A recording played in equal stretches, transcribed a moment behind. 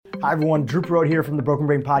Hi everyone, Drew Perot here from the Broken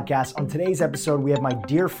Brain Podcast. On today's episode, we have my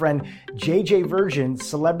dear friend JJ Virgin,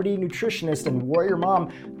 celebrity nutritionist and warrior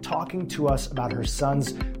mom, talking to us about her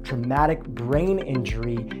son's traumatic brain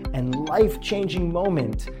injury and life-changing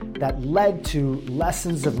moment that led to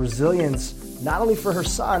lessons of resilience, not only for her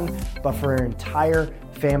son, but for her entire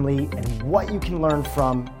family, and what you can learn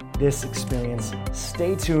from this experience.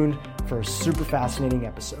 Stay tuned for a super fascinating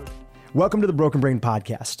episode. Welcome to the Broken Brain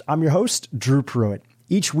Podcast. I'm your host, Drew Perot.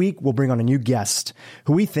 Each week, we'll bring on a new guest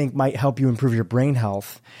who we think might help you improve your brain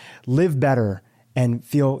health, live better, and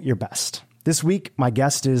feel your best. This week, my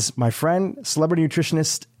guest is my friend, celebrity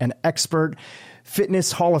nutritionist, and expert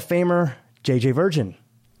fitness Hall of Famer, JJ Virgin.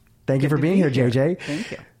 Thank you for being here, JJ.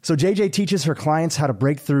 Thank you. So JJ teaches her clients how to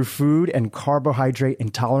break through food and carbohydrate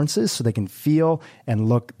intolerances so they can feel and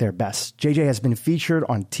look their best. JJ has been featured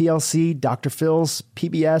on TLC, Dr. Phil's,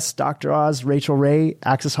 PBS, Dr. Oz, Rachel Ray,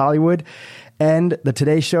 Access Hollywood, and The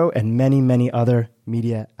Today Show, and many, many other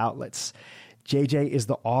media outlets. JJ is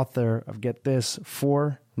the author of, get this,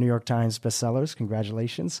 4 New York Times bestsellers.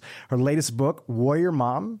 Congratulations. Her latest book, Warrior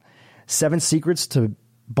Mom, 7 Secrets to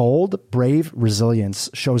Bold, Brave Resilience,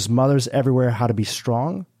 shows mothers everywhere how to be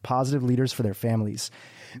strong, positive leaders for their families.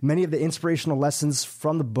 Many of the inspirational lessons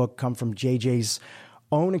from the book come from JJ's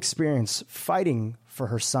own experience fighting for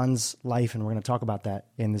her son's life, and we're going to talk about that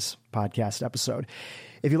in this podcast episode.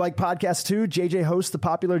 If you like podcasts too, JJ hosts the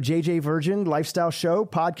popular JJ Virgin Lifestyle Show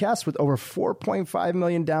podcast with over 4.5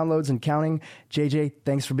 million downloads and counting. JJ,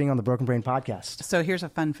 thanks for being on the Broken Brain Podcast. So here's a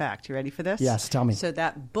fun fact. You ready for this? Yes, tell me. So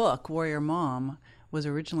that book, Warrior Mom, was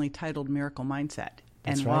originally titled Miracle Mindset.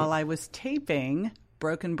 That's and right. while I was taping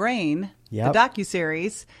Broken Brain, Yep. the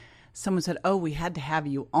docuseries, someone said, "Oh, we had to have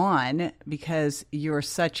you on because you're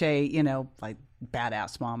such a, like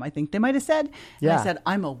badass mom," I think they might have said. And Yeah. I said,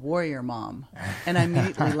 "I'm a warrior mom." And I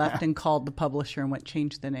immediately left and called the publisher and went,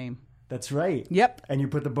 change the name. That's right. Yep. And you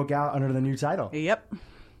put the book out under the new title. Yep.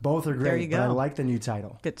 Both are great, There you but I go. like the new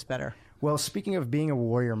title. Fits better. Well, speaking of being a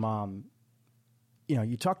warrior mom,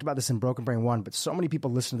 you talked about this in Broken Brain 1, but so many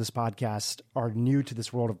people listening to this podcast are new to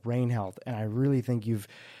this world of brain health. And I really think you've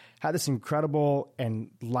had this incredible and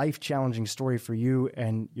life-challenging story for you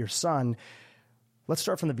and your son. Let's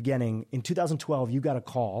start from the beginning. In 2012, you got a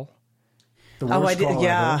call. The worst I did. call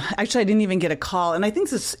Yeah. ever. Actually, I didn't even get a call. And I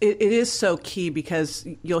think it is so key because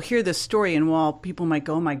you'll hear this story and while people might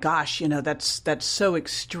go, "Oh my gosh, that's so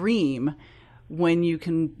extreme," when you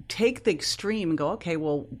can take the extreme and go, okay,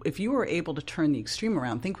 well, if you were able to turn the extreme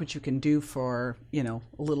around, think what you can do for, a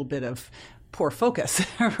little bit of poor focus,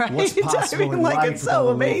 right? What's possible in life it's with all so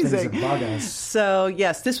the little things amazing. that bug us. So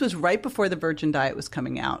yes, this was right before the Virgin Diet was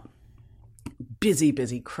coming out. Busy,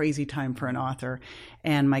 crazy time for an author.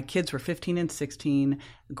 And my kids were 15 and 16.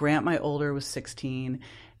 Grant, my older, was 16.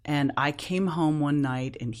 And I came home one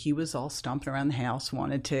night and he was all stomping around the house,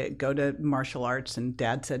 wanted to go to martial arts, and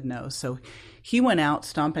Dad said no. So he went out,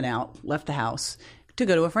 stomping out, left the house to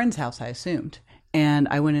go to a friend's house, I assumed. And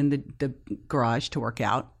I went in the garage to work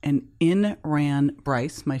out, and in ran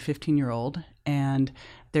Bryce, my 15-year-old, and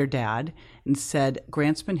their dad, and said,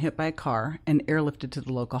 "Grant's been hit by a car and airlifted to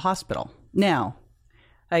the local hospital." Now,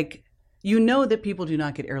 that people do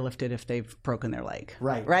not get airlifted if they've broken their leg.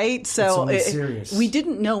 Right. Right? It's So only serious. we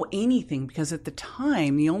didn't know anything because at the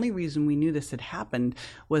time, the only reason we knew this had happened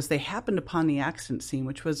was they happened upon the accident scene,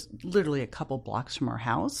 which was literally a couple blocks from our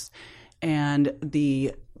house. And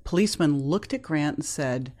the policeman looked at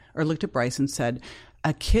looked at Bryce and said,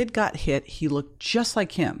 "A kid got hit. He looked just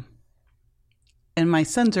like him." And my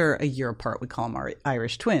sons are a year apart. We call them our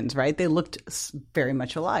Irish twins, right? They looked very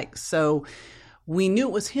much alike. So we knew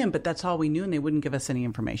it was him, but that's all we knew, and they wouldn't give us any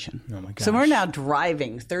information. Oh, my gosh. So we're now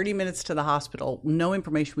driving 30 minutes to the hospital, no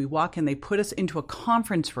information. We walk in, they put us into a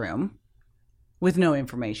conference room with no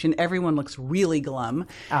information. Everyone looks really glum.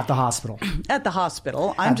 At the hospital. At the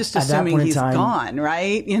hospital. I'm just at that assuming point in he's time- gone,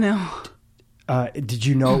 right? Did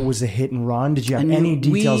you know it was a hit and run? Did you have any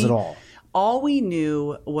details at all? All we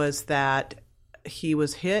knew was that he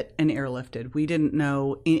was hit and airlifted. We didn't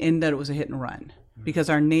know and that it was a hit and run because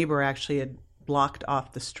our neighbor actually had blocked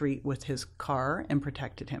off the street with his car and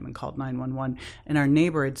protected him and called 911. And our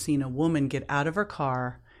neighbor had seen a woman get out of her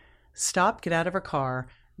car, get out of her car,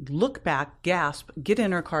 look back, gasp, get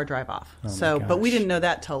in her car, drive off. But we didn't know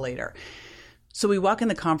that till later. So we walk in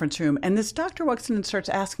the conference room, and this doctor walks in and starts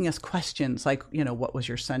asking us questions like, what was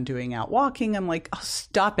your son doing out walking? I'm like, oh,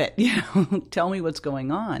 stop it. Tell me what's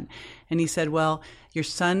going on. And he said, well, your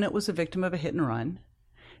son was a victim of a hit and run.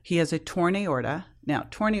 He has a torn aorta. Now,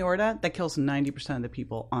 torn aorta, that kills 90% of the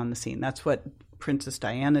people on the scene. That's what Princess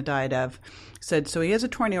Diana died of. Said, so he has a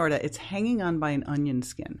torn aorta. It's hanging on by an onion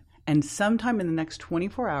skin. And sometime in the next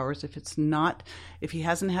 24 hours, if he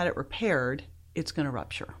hasn't had it repaired, it's going to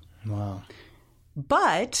rupture. Wow.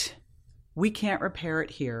 But we can't repair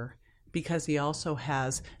it here because he also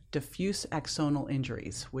has diffuse axonal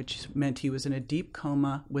injuries, which meant he was in a deep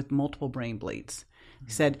coma with multiple brain bleeds.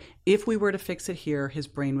 He said if we were to fix it here, his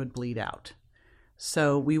brain would bleed out.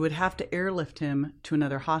 So we would have to airlift him to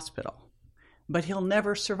another hospital. But he'll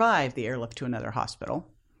never survive the airlift to another hospital.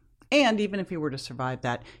 And even if he were to survive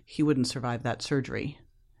that, he wouldn't survive that surgery.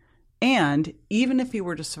 And even if he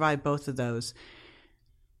were to survive both of those,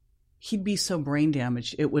 he'd be so brain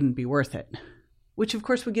damaged it wouldn't be worth it. Which, of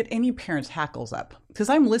course, would get any parent's hackles up. Because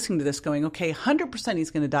I'm listening to this going, okay, 100%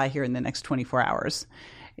 he's going to die here in the next 24 hours.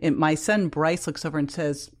 And my son, Bryce, looks over and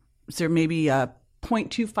says, is there maybe a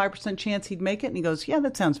 0.25% chance he'd make it? And he goes, yeah,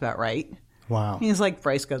 that sounds about right. Wow. He's like,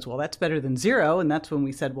 Bryce goes, well, that's better than zero. And that's when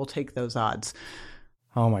we said, we'll take those odds.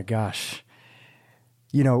 Oh, my gosh.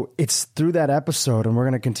 You know, it's through that episode, and we're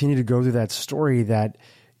going to continue to go through that story, that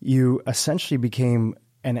you essentially became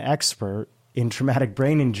an expert in traumatic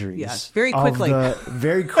brain injuries. Yes, very quickly.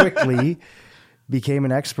 Very quickly became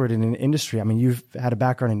an expert in an industry. I mean, you've had a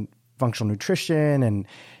background in functional nutrition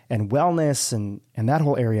and wellness and that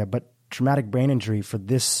whole area, but traumatic brain injury for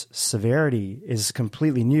this severity is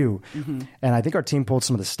completely new. Mm-hmm. And I think our team pulled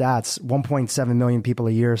some of the stats. 1.7 million people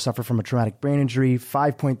a year suffer from a traumatic brain injury.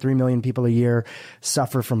 5.3 million people a year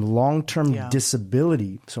suffer from long-term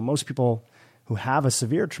disability. So most people who have a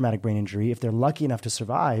severe traumatic brain injury, if they're lucky enough to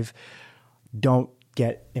survive, don't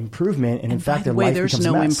get improvement. And in fact, their life becomes a mess.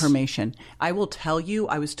 There's no information. I will tell you,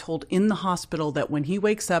 I was told in the hospital that when he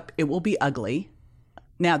wakes up, it will be ugly.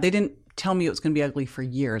 Now, they didn't tell me it was going to be ugly for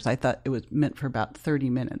years. I thought it was meant for about 30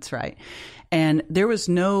 minutes, right? And there was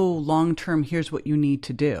no long-term, here's what you need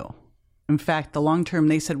to do. In fact, the long-term,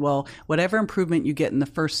 they said, well, whatever improvement you get in the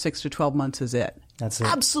first 6 to 12 months is it. That's it.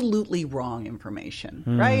 Absolutely wrong information,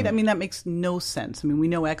 right? I mean, that makes no sense. I mean, we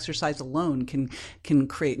know exercise alone can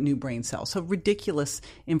create new brain cells. So ridiculous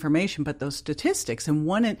information, but those statistics, and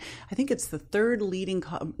I think it's the third leading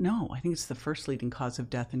cause, no, I think it's the first leading cause of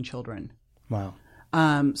death in children. Wow.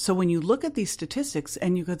 So when you look at these statistics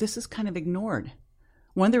and you go, this is kind of ignored.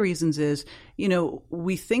 One of the reasons is, you know,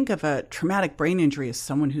 we think of a traumatic brain injury as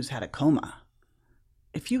someone who's had a coma.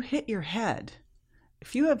 If you hit your head,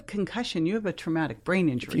 if you have concussion, you have a traumatic brain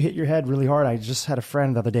injury. If you hit your head really hard. I just had a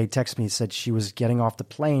friend the other day text me, said she was getting off the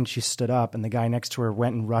plane. She stood up and the guy next to her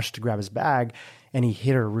went and rushed to grab his bag and he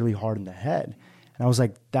hit her really hard in the head. And I was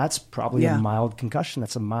like, that's probably a mild concussion.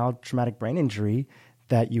 That's a mild traumatic brain injury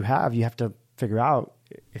that you have. You have to figure out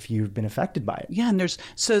if you've been affected by it. Yeah. And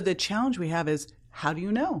so the challenge we have is, how do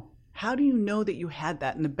you know? How do you know that you had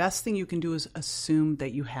that? And the best thing you can do is assume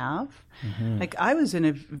that you have. Mm-hmm. Like I was in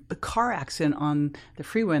a car accident on the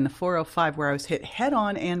freeway in the 405 where I was hit head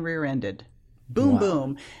on and rear-ended. Boom,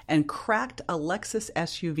 boom, and cracked a Lexus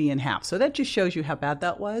SUV in half. So that just shows you how bad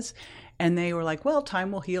that was. And they were like, well,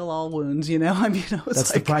 time will heal all wounds, you know? I mean,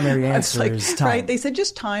 that's like, the primary answer is time. Right? They said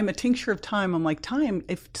just time, a tincture of time. I'm like, time,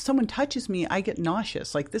 if someone touches me, I get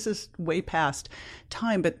nauseous. Like this is way past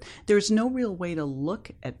time. But there's no real way to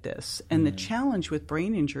look at this. And the challenge with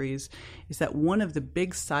brain injuries is that one of the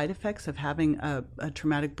big side effects of having a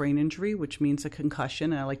traumatic brain injury, which means a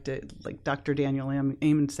concussion, and I like Dr. Daniel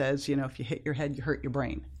Amen says, you know, if you hit your head, you hurt your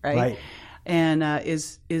brain, right? And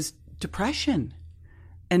is depression.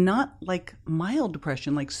 And not like mild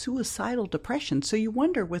depression, like suicidal depression. So you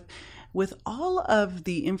wonder with all of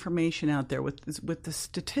the information out there, with the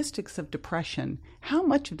statistics of depression, how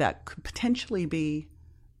much of that could potentially be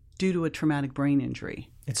due to a traumatic brain injury?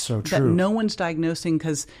 It's so true. That no one's diagnosing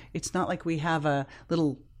because it's not like we have a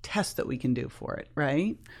little test that we can do for it,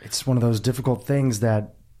 right? It's one of those difficult things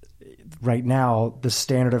that right now the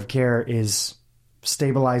standard of care is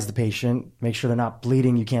stabilize the patient, make sure they're not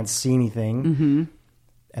bleeding, you can't see anything. Mm-hmm.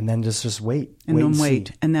 And then just wait. And then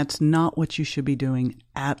wait. And that's not what you should be doing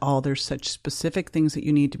at all. There's such specific things that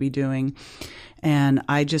you need to be doing. And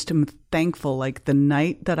I just am thankful. Like the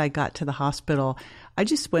night that I got to the hospital, I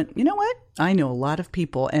just went, you know what? I know a lot of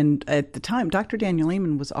people. And at the time, Dr. Daniel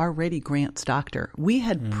Amen was already Grant's doctor. We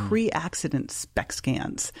had pre-accident SPECT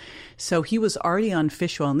scans. So he was already on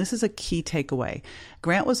fish oil. And this is a key takeaway.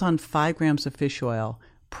 Grant was on 5 grams of fish oil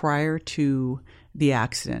prior to the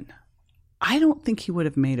accident. I don't think he would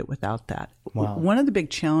have made it without that. Wow. One of the big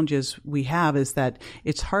challenges we have is that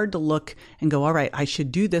it's hard to look and go, all right, I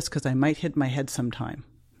should do this because I might hit my head sometime.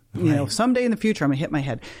 Right. You know, someday in the future, I'm going to hit my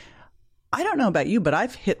head. I don't know about you, but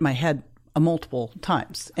I've hit my head multiple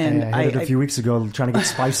times. And I heard it a few weeks ago trying to get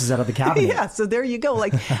spices out of the cabinet. Yeah, so there you go.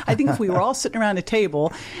 Like, I think if we were all sitting around a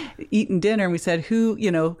table eating dinner and we said, who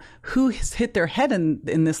has hit their head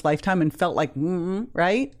in this lifetime and felt like,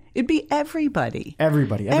 right? It'd be everybody.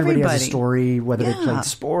 Everybody has a story, whether they played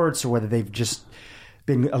sports or whether they've just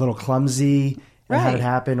been a little clumsy and had it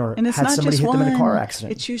happen, or and it's had not somebody just hit one. them in a car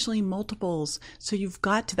accident. It's usually multiples. So you've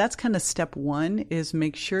got to, that's kind of step one, is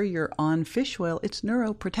make sure you're on fish oil. It's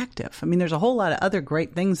neuroprotective. I mean, there's a whole lot of other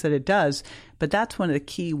great things that it does, but that's one of the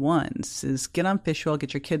key ones, is get on fish oil,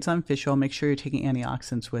 get your kids on fish oil, make sure you're taking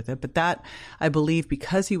antioxidants with it. But that, I believe,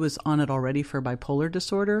 because he was on it already for bipolar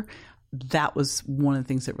disorder, that was one of the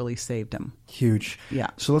things that really saved him. Huge. Yeah.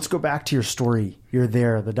 So let's go back to your story. You're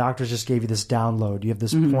there. The doctors just gave you this download. You have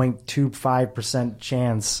this 0.25%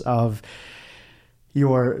 chance of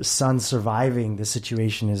your son surviving the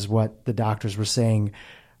situation, is what the doctors were saying.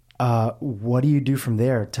 What do you do from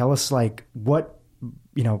there? Tell us, like, what,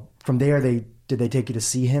 from there, did they take you to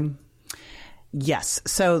see him? Yes.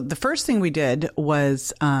 So the first thing we did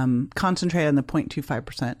was concentrate on the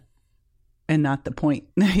 0.25%. And not the the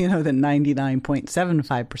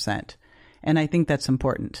 99.75%. And I think that's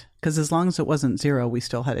important, because as long as it wasn't zero, we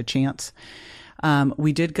still had a chance.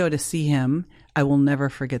 We did go to see him. I will never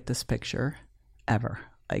forget this picture, ever.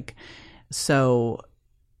 So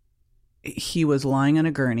he was lying on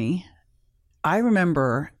a gurney. I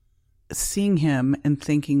remember seeing him and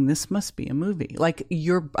thinking, this must be a movie. I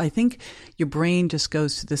think your brain just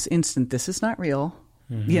goes to this instant, this is not real.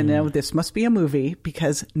 This must be a movie,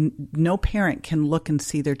 because no parent can look and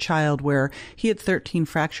see their child where he had 13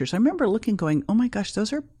 fractures. I remember looking, going, oh my gosh,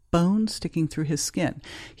 those are bones sticking through his skin.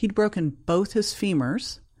 He'd broken both his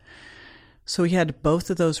femurs. So he had both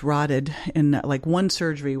of those rotted in one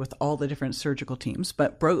surgery with all the different surgical teams,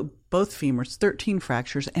 but broke both femurs, 13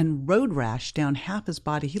 fractures, and road rash down half his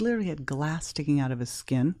body. He literally had glass sticking out of his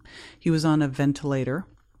skin. He was on a ventilator,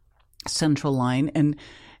 central line, and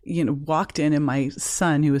walked in, and my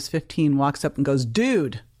son, who was 15, walks up and goes,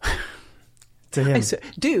 dude. To him. I said,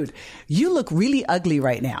 dude, you look really ugly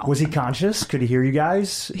right now. Was he conscious? Could he hear you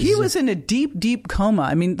guys? He was in a deep, deep coma.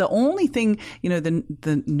 I mean, the only thing,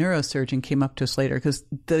 the neurosurgeon came up to us later, because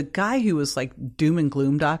the guy who was like doom and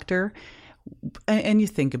gloom doctor, and you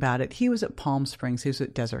think about it, he was at Palm Springs, he was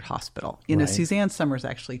at Desert Hospital. Right. Suzanne Summers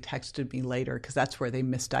actually texted me later, because that's where they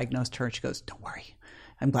misdiagnosed her. She goes, don't worry,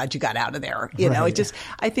 I'm glad you got out of there.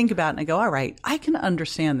 I think about it and I go, all right, I can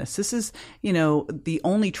understand this. This is, the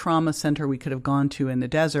only trauma center we could have gone to in the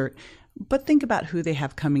desert. But think about who they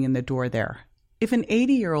have coming in the door there. If an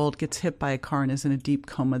 80-year-old gets hit by a car and is in a deep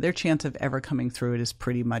coma, their chance of ever coming through it is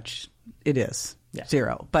pretty much,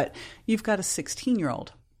 zero. But you've got a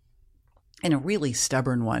 16-year-old and a really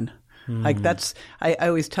stubborn one. I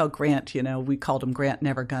always tell Grant, we called him Grant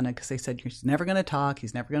Never Gonna, because they said, he's never going to talk,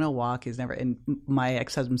 he's never going to walk, and my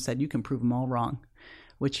ex-husband said, you can prove them all wrong,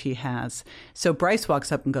 which he has. So Bryce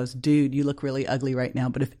walks up and goes, dude, you look really ugly right now,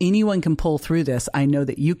 but if anyone can pull through this, I know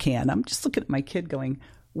that you can. I'm just looking at my kid going,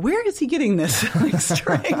 where is he getting this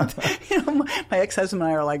strength? My ex-husband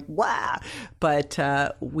and I are like, wow. But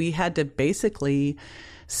we had to basically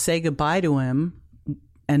say goodbye to him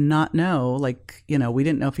and not know, we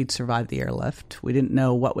didn't know if he'd survive the airlift. We didn't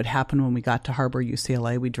know what would happen when we got to Harbor,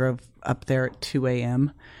 UCLA. We drove up there at 2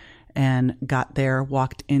 a.m. and got there,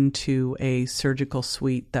 walked into a surgical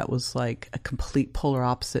suite that was like a complete polar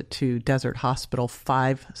opposite to Desert Hospital,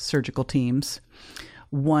 5 surgical teams,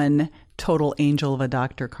 one total angel of a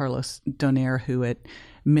doctor, Carlos Donaire, who at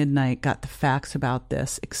midnight got the facts about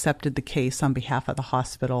this, accepted the case on behalf of the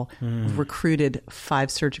hospital, recruited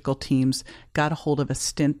 5 surgical teams, got a hold of a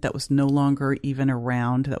stent that was no longer even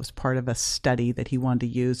around, that was part of a study that he wanted to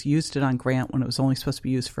use, used it on Grant when it was only supposed to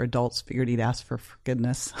be used for adults, figured he'd ask for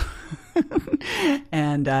forgiveness.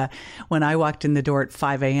 And when I walked in the door at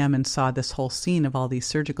 5 a.m. and saw this whole scene of all these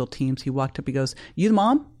surgical teams, he walked up, he goes, you the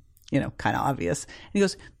mom? Kind of obvious. And he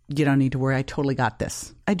goes, you don't need to worry. I totally got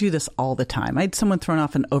this. I do this all the time. I had someone thrown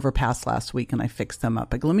off an overpass last week and I fixed them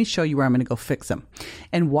up. I go, let me show you where I'm going to go fix them.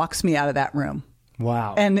 And walks me out of that room.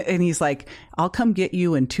 Wow. And he's like, I'll come get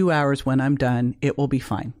you in 2 hours when I'm done. It will be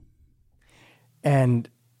fine. And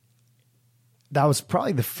that was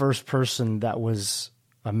probably the first person that was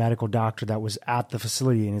a medical doctor that was at the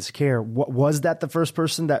facility in his care. Was that the first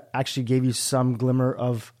person that actually gave you some glimmer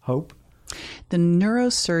of hope? The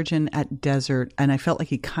neurosurgeon at Desert, and I felt like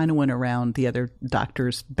he kind of went around the other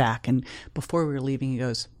doctor's back, and before we were leaving, he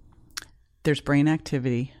goes, there's brain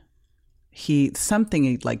activity. He did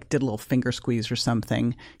a little finger squeeze or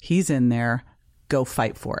something. He's in there. Go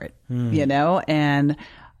fight for it, and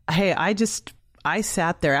hey, I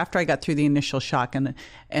sat there after I got through the initial shock and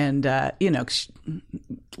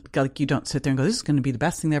like you don't sit there and go, this is going to be the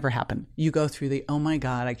best thing that ever happened. You go through the, oh my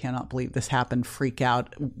God, I cannot believe this happened. Freak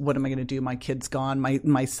out. What am I going to do? My kid's gone.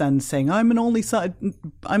 My son's saying, I'm an only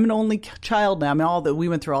child now. I mean, we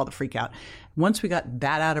went through all the freak out. Once we got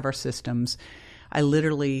that out of our systems, I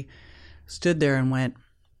literally stood there and went,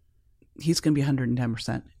 he's going to be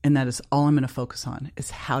 110%. And that is all I'm going to focus on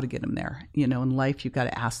is how to get him there. You know, in life, you've got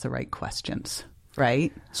to ask the right questions,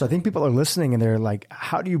 right? So I think people are listening and they're like,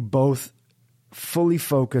 how do you both fully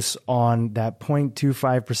focus on that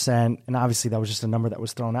 0.25%? And obviously that was just a number that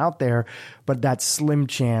was thrown out there, but that slim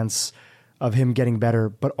chance of him getting better,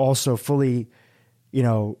 but also fully,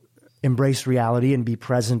 embrace reality and be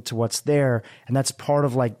present to what's there. And that's part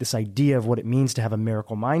of like this idea of what it means to have a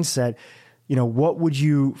miracle mindset. What would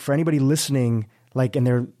you, for anybody listening, like, and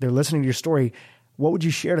they're listening to your story, what would you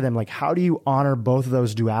share to them? Like, how do you honor both of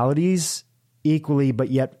those dualities equally, but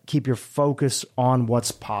yet keep your focus on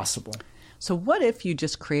what's possible? So what if you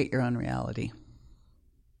just create your own reality?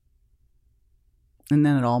 And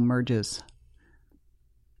then it all merges.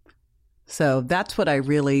 So that's what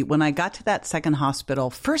when I got to that second hospital,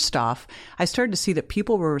 first off, I started to see that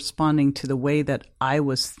people were responding to the way that I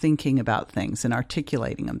was thinking about things and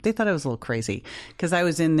articulating them. They thought I was a little crazy because I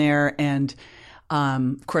was in there and,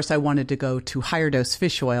 of course, I wanted to go to higher dose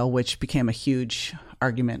fish oil, which became a huge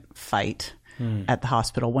argument fight at the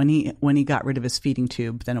hospital. When he got rid of his feeding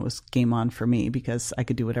tube, then it was game on for me because I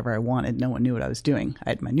could do whatever I wanted. No one knew what I was doing.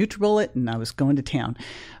 I had my NutriBullet and I was going to town.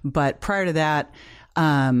 But prior to that,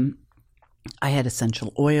 I had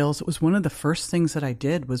essential oils. It was one of the first things that I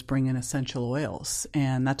did was bring in essential oils.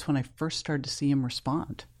 And that's when I first started to see him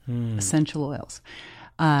respond. Essential oils.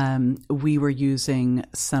 We were using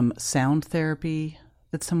some sound therapy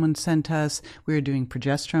that someone sent us. We were doing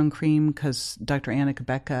progesterone cream because Dr. Anna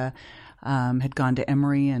Kubeka had gone to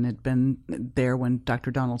Emory and had been there when Dr.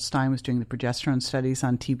 Donald Stein was doing the progesterone studies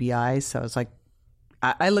on TBI. So I was like,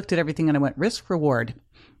 I looked at everything and I went, risk, reward.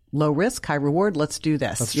 Low risk, high reward, let's do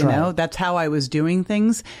this. That's how I was doing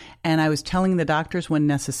things. And I was telling the doctors when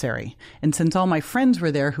necessary. And since all my friends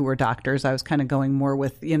were there who were doctors, I was kind of going more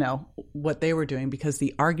with, what they were doing because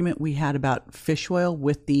the argument we had about fish oil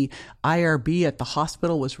with the IRB at the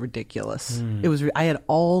hospital was ridiculous. I had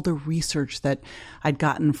all the research that I'd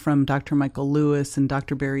gotten from Dr. Michael Lewis and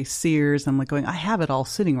Dr. Barry Sears. I'm like going, I have it all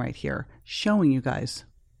sitting right here showing you guys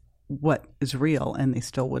what is real. And they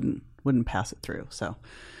still wouldn't pass it through. So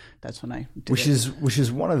that's when I did which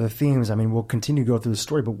is one of the themes. I mean, we'll continue to go through the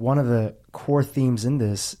story, but one of the core themes in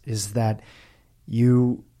this is that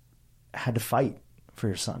you had to fight for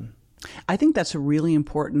your son. I think that's a really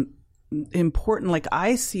important. Like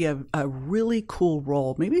I see a really cool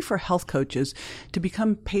role, maybe for health coaches to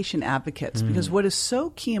become patient advocates, because what is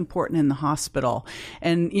so key important in the hospital,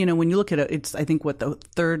 and when you look at it, I think what the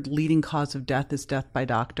third leading cause of death is death by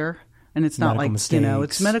doctor. And it's not like,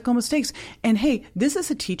 it's medical mistakes. And hey, this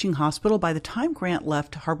is a teaching hospital. By the time Grant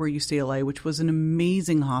left Harbor UCLA, which was an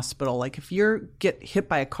amazing hospital, like if you get hit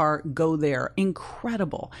by a car, go there.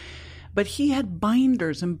 Incredible. But he had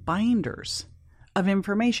binders and binders of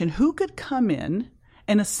information. Who could come in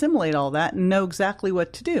and assimilate all that and know exactly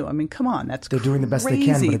what to do? I mean, come on, that's crazy. They're doing the best they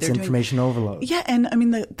can, but it's information overload. Yeah, and I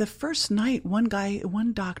mean, the first night, one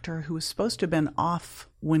doctor who was supposed to have been off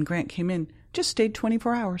when Grant came in, just stayed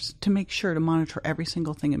 24 hours to make sure to monitor every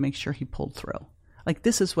single thing and make sure he pulled through. Like,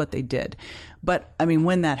 this is what they did. But, I mean,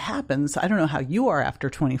 when that happens, I don't know how you are after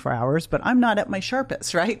 24 hours, but I'm not at my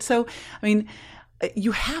sharpest, right? So, I mean,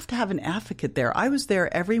 you have to have an advocate there. I was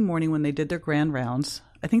there every morning when they did their grand rounds.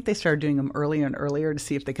 I think they started doing them earlier and earlier to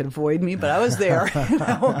see if they could avoid me, but I was there,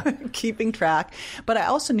 keeping track. But I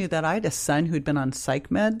also knew that I had a son who'd been on psych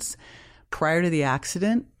meds prior to the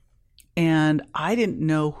accident. And I didn't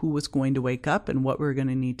know who was going to wake up and what we were going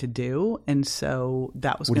to need to do. And so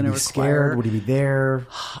that was going to require... Would he be there?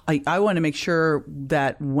 I want to make sure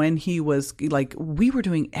that when he was, like, we were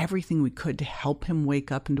doing everything we could to help him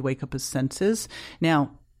wake up and to wake up his senses.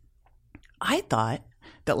 Now, I thought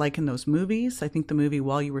that, like in those movies, I think the movie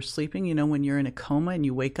While You Were Sleeping, when you're in a coma and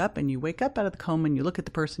you wake up out of the coma and you look at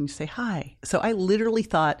the person and you say, hi. So I literally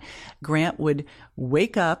thought Grant would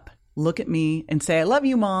wake up, look at me and say, I love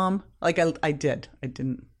you, Mom. Like I did. I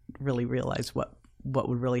didn't really realize what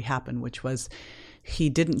would really happen, which was he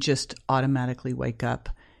didn't just automatically wake up.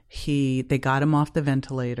 They got him off the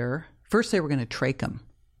ventilator. First they were going to trach him.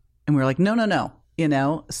 And we were like,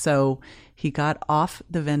 no. So he got off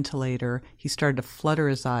the ventilator. He started to flutter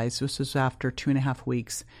his eyes. This was after 2.5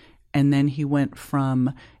 weeks. And then he went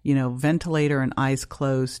from, ventilator and eyes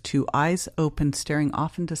closed to eyes open, staring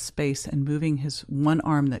off into space and moving his one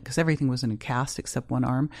arm, because everything was in a cast except one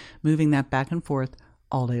arm, moving that back and forth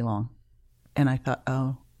all day long. And I thought,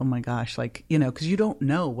 oh my gosh, because you don't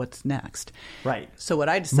know what's next. Right. So what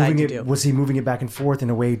I decided to do. Was he moving it back and forth in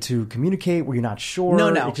a way to communicate? Were you not sure?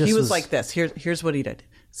 No. He was like this. Here's what he did.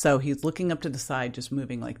 So he's looking up to the side, just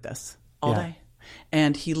moving like this all day.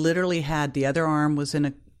 And he literally had the other arm was in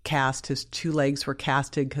a cast. His two legs were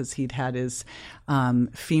casted because he'd had his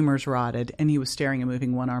femurs rotted, and he was staring and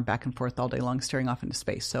moving one arm back and forth all day long, staring off into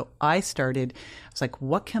space. So I was like,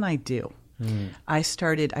 what can I do? I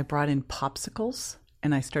brought in popsicles,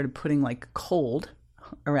 and I started putting cold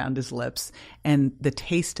around his lips and the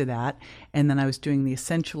taste of that. And then I was doing the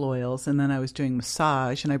essential oils, and then I was doing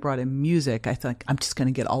massage, and I brought in music. I thought, I'm just going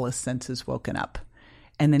to get all his senses woken up.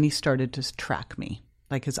 And then he started to track me,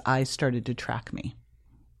 his eyes started to track me.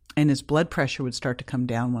 And his blood pressure would start to come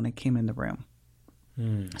down when I came in the room.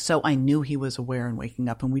 So I knew he was aware and waking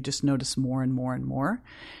up, and we just noticed more and more and more.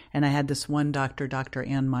 And I had this one doctor, Dr.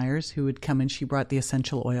 Ann Myers, who would come in. She brought the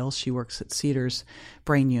essential oils. She works at Cedars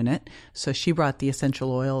Brain Unit. So she brought the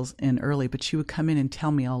essential oils in early, but she would come in and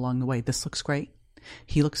tell me all along the way, this looks great.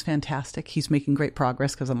 He looks fantastic. He's making great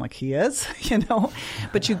progress, because I'm like, he is,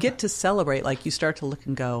 But you get to celebrate, you start to look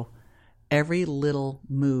and go, every little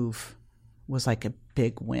move was like a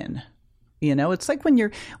big win. It's like when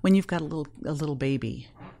you've got a little baby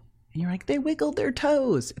and you're like, they wiggled their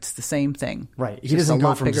toes. It's the same thing. Right. He doesn't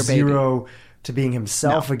go from zero to being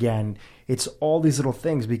himself again. It's all these little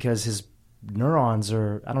things, because his neurons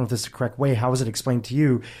are, I don't know if this is the correct way. How is it explained to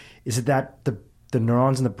you? Is it that the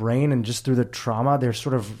neurons in the brain, and just through the trauma, they're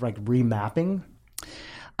sort of remapping?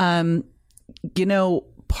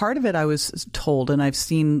 Part of it I was told, and I've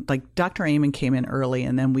seen, Dr. Amen came in early,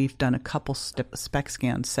 and then we've done a couple SPECT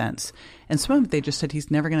scans since. And some of it, they just said, he's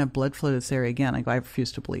never going to have blood flow to this area again. I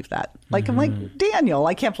refuse to believe that. I'm like, Daniel,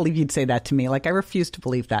 I can't believe you'd say that to me. I refuse to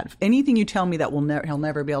believe that. If anything you tell me that he'll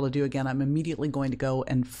never be able to do again, I'm immediately going to go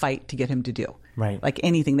and fight to get him to do. Right.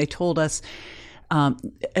 Anything. They told us,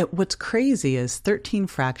 what's crazy is 13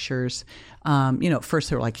 fractures. At first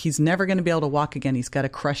they were like, he's never going to be able to walk again. He's got a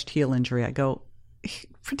crushed heel injury. I go,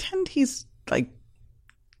 pretend he's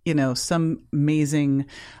some amazing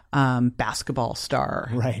basketball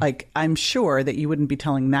star. Right. I'm sure that you wouldn't be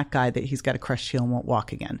telling that guy that he's got a crushed heel and won't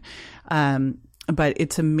walk again. But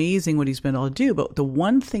it's amazing what he's been able to do. But the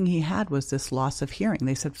one thing he had was this loss of hearing.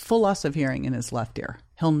 They said full loss of hearing in his left ear.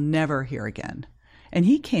 He'll never hear again. And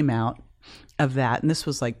he came out of that. And this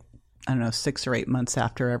was 6 or 8 months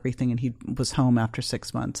after everything. And he was home after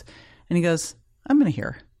 6 months. And he goes, I'm going to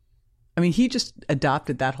hear. He just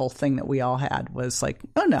adopted that whole thing that we all had, was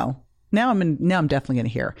oh no, now I'm definitely going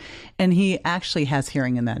to hear. And he actually has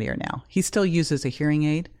hearing in that ear now. He still uses a hearing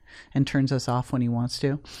aid and turns us off when he wants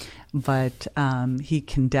to, but he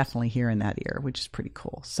can definitely hear in that ear, which is pretty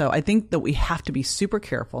cool. So I think that we have to be super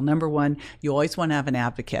careful. Number one, you always want to have an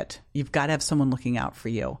advocate. You've got to have someone looking out for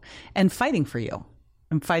you and fighting for you.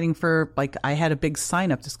 I'm fighting for, I had a big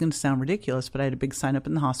sign up. This is going to sound ridiculous, but I had a big sign up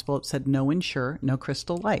in the hospital. It said, no Ensure, no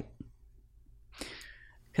Crystal Light.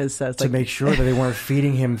 To make sure that they weren't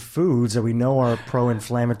feeding him foods that we know are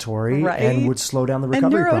pro-inflammatory and would slow down the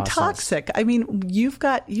recovery process. And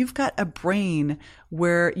neurotoxic. You've got a brain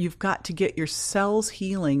where you've got to get your cells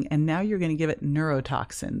healing, and now you're going to give it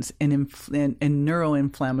neurotoxins and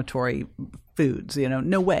neuroinflammatory foods.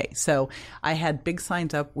 No way. So I had big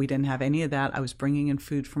signs up. We didn't have any of that. I was bringing in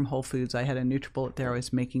food from Whole Foods. I had a NutriBullet there. I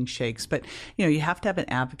was making shakes. But, you have to have an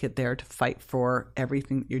advocate there to fight for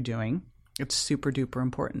everything that you're doing. It's super duper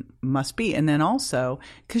important. Must be. And then also,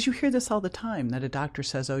 because you hear this all the time, that a doctor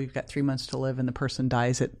says, oh, you've got 3 months to live, and the person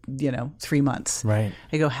dies at, 3 months. Right.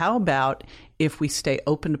 I go, how about if we stay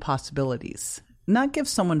open to possibilities? Not give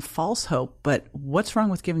someone false hope, but what's wrong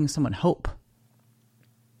with giving someone hope?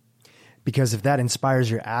 Because if that inspires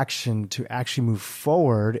your action to actually move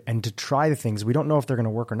forward and to try the things, we don't know if they're going to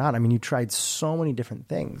work or not. You tried so many different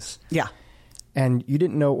things. Yeah. And you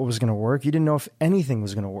didn't know what was going to work. You didn't know if anything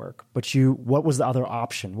was going to work. But what was the other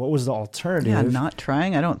option? What was the alternative? Yeah, not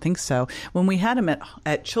trying? I don't think so. When we had him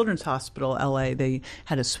at Children's Hospital, LA, they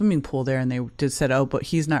had a swimming pool there, and they said, oh, but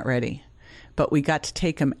he's not ready. But we got to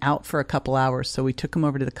take him out for a couple hours. So we took him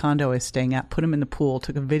over to the condo I was staying at, put him in the pool,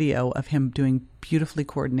 took a video of him doing beautifully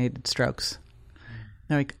coordinated strokes.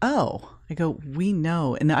 They're like, oh. I go, we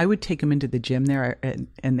know. And I would take him into the gym there, and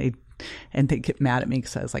they get mad at me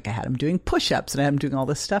because I was like, I had him doing push-ups and I had him doing all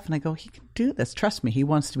this stuff. And I go, he can do this. Trust me. He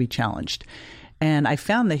wants to be challenged. And I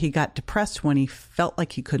found that he got depressed when he felt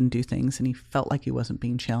like he couldn't do things and he felt like he wasn't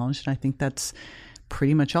being challenged. And I think that's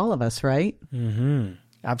pretty much all of us, right? Mm-hmm.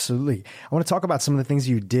 Absolutely. I want to talk about some of the things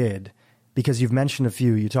you did, because you've mentioned a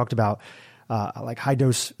few. You talked about like high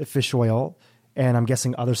dose fish oil, and I'm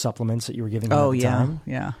guessing other supplements that you were giving. Oh, at the time.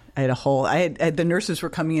 Yeah. I had the nurses were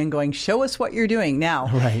coming in going, show us what you're doing now.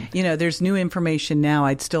 Right. There's new information now.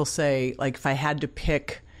 I'd still say, like, if I had to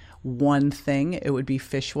pick one thing, it would be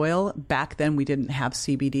fish oil. Back then, we didn't have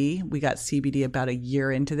CBD. We got CBD about a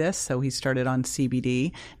year into this, so he started on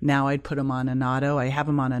CBD. Now I'd put him on annatto. I have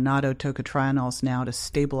him on annatto tocotrienols now to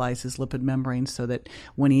stabilize his lipid membrane so that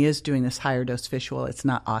when he is doing this higher dose fish oil, it's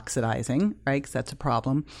not oxidizing, right? Because that's a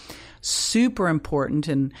problem. Super important,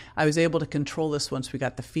 and I was able to control this once we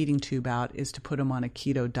got the feeding tube out, is to put him on a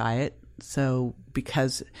keto diet. So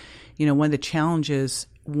because, one of the challenges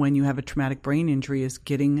when you have a traumatic brain injury is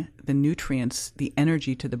getting the nutrients, the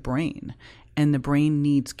energy to the brain. And the brain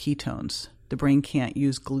needs ketones. The brain can't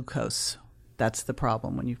use glucose. That's the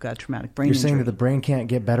problem when you've got a traumatic brain injury. You're saying that the brain can't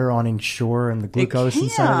get better on Ensure and the glucose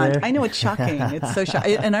inside of there? I know, it's shocking. It's so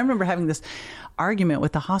shocking. And I remember having this argument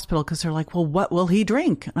with the hospital because they're like, well, what will he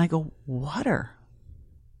drink? And I go, water.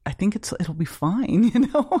 I think it'll be fine,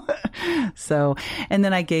 So, and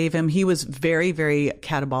then I gave him, he was very, very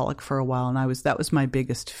catabolic for a while. And that was my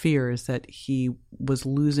biggest fear, is that he was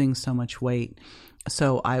losing so much weight.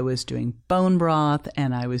 So I was doing bone broth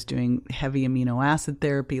and I was doing heavy amino acid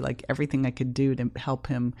therapy, like everything I could do to help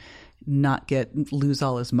him not lose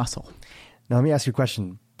all his muscle. Now, let me ask you a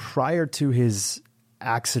question. Prior to his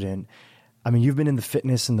accident, I mean, you've been in the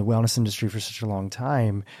fitness and the wellness industry for such a long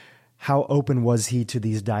time. How open was he to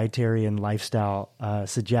these dietary and lifestyle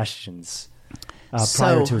suggestions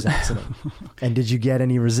prior to his accident? And did you get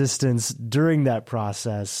any resistance during that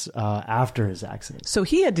process after his accident? So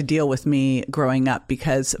he had to deal with me growing up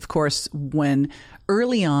because, of course, when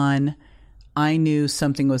early on I knew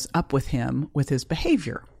something was up with him with his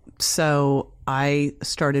behavior. So I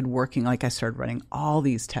started working, I started running all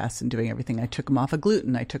these tests and doing everything. I took him off of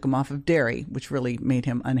gluten. I took him off of dairy, which really made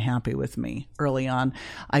him unhappy with me early on.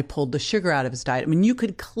 I pulled the sugar out of his diet. I mean, you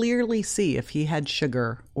could clearly see if he had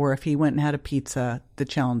sugar or if he went and had a pizza, the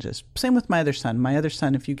challenges. Same with my other son. My other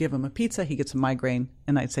son, if you give him a pizza, he gets a migraine.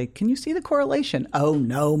 And I'd say, can you see the correlation? Oh,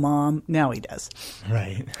 no, Mom. Now he does.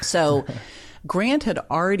 Right. So Grant had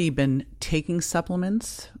already been taking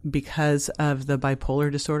supplements because of the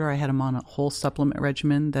bipolar disorder. I had him on a whole supplement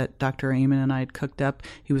regimen that Dr. Amen and I had cooked up.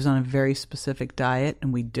 He was on a very specific diet,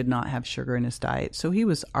 and we did not have sugar in his diet. So he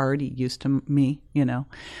was already used to me,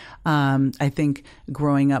 I think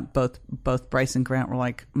growing up, both Bryce and Grant were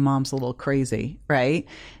like, Mom's a little crazy, right?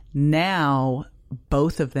 Now,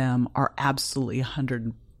 both of them are absolutely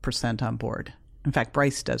 100% on board. In fact,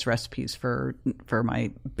 Bryce does recipes for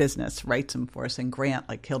my business, writes them for us. And Grant,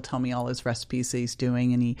 he'll tell me all his recipes that he's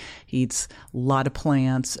doing, and he eats a lot of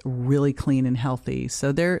plants, really clean and healthy.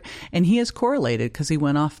 So and he is correlated because he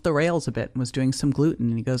went off the rails a bit and was doing some gluten.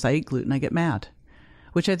 And he goes, I eat gluten, I get mad,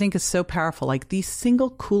 which I think is so powerful. The single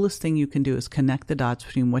coolest thing you can do is connect the dots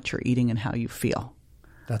between what you're eating and how you feel.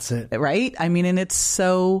 That's it. Right? I mean, and it's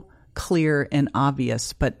so clear and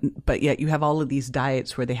obvious, but yet you have all of these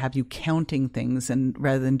diets where they have you counting things and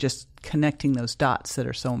rather than just connecting those dots that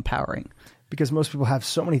are so empowering. Because most people have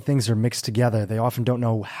so many things that are mixed together, they often don't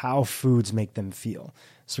know how foods make them feel.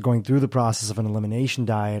 So going through the process of an elimination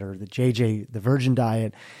diet or the virgin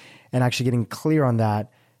diet, and actually getting clear on that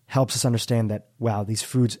helps us understand that, wow, these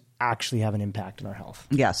foods actually have an impact on our health.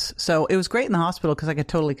 Yes. So it was great in the hospital because I could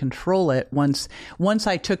totally control it once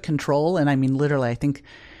I took control. And I mean, literally, I think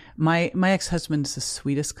my ex-husband's the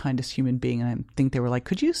sweetest, kindest human being. And I think they were like,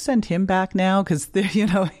 could you send him back now? Because,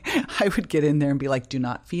 I would get in there and be like, do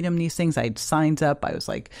not feed him these things. I had signs up. I was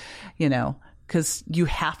like, because you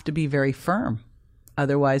have to be very firm.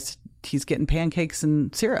 Otherwise, he's getting pancakes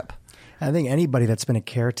and syrup. I think anybody that's been a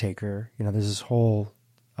caretaker, there's this whole,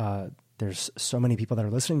 there's so many people that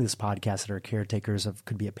are listening to this podcast that are caretakers of,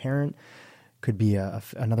 could be a parent, could be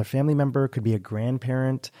another family member, could be a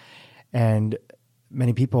grandparent. And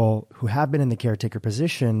many people who have been in the caretaker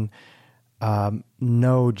position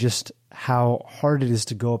know just how hard it is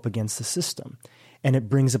to go up against the system. And it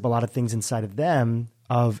brings up a lot of things inside of them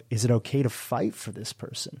of, is it okay to fight for this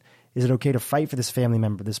person? Is it okay to fight for this family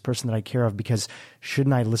member, this person that I care of? Because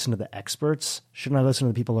shouldn't I listen to the experts? Shouldn't I listen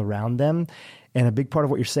to the people around them? And a big part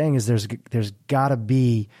of what you're saying is there's got to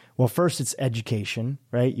be, well, first it's education,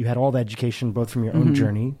 right? You had all the education both from your own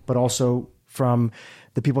journey, but also from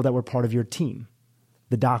the people that were part of your team.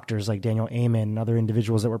 The doctors like Daniel Amen and other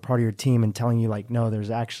individuals that were part of your team and telling you no, there's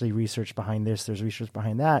actually research behind this, there's research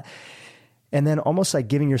behind that. And then almost like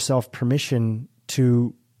giving yourself permission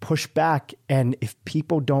to push back. And if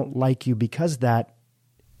people don't like you because of that,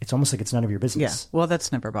 it's almost like it's none of your Yeah. business. Well,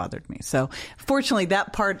 that's never bothered me. So fortunately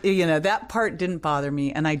that part didn't bother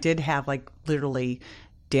me. And I did have like literally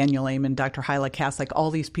Daniel Amen, Dr. Hyla Cass, like all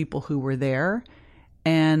these people who were there.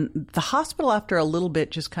 And the hospital, after a little bit,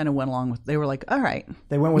 just kind of went along with, they were like, all right.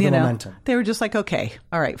 They went with the momentum. They were just like, okay,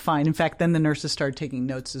 all right, fine. In fact, then the nurses started taking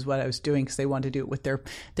notes is what I was doing because they wanted to do it with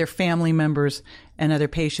their family members and other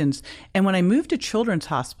patients. And when I moved to Children's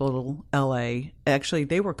Hospital, LA, actually,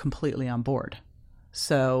 they were completely on board.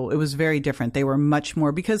 So it was very different. They were much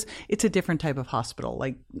more, because it's a different type of hospital.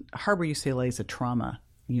 Like Harbor UCLA is a trauma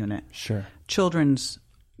unit. Sure. Children's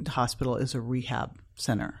Hospital is a rehab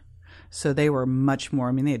center. So they were much more,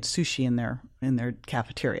 I mean, they had sushi in their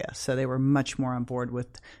cafeteria. So they were much more on board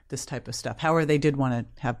with this type of stuff. However, they did want to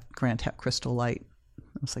have Grant have Crystal Light.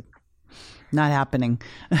 I was like, not happening.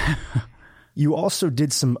 You also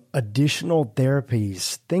did some additional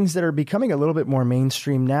therapies, things that are becoming a little bit more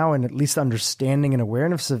mainstream now, and at least understanding and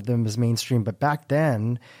awareness of them is mainstream. But back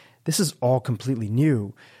then, this is all completely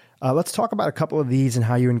new. Let's talk about a couple of these and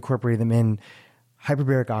how you incorporate them in.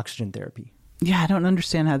 Hyperbaric oxygen therapy. Yeah, I don't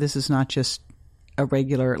understand how this is not just a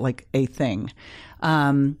regular, like a thing.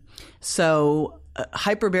 Hyperbaric,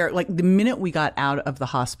 like the minute we got out of the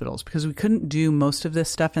hospitals, because we couldn't do most of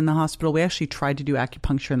this stuff in the hospital. We actually tried to do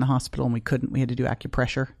acupuncture in the hospital and we couldn't. We had to do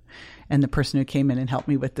acupressure. And the person who came in and helped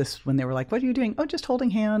me with this, when they were like, what are you doing? Oh, just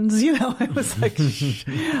holding hands. It was like,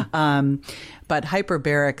 but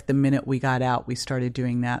hyperbaric, the minute we got out, we started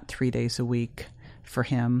doing that 3 days a week for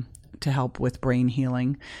him to help with brain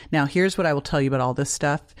healing. Now, here's what I will tell you about all this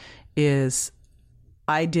stuff is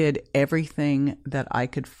I did everything that I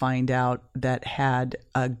could find out that had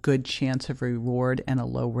a good chance of reward and a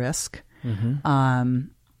low risk. Mm-hmm.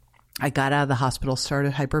 I got out of the hospital,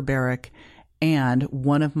 started hyperbaric, and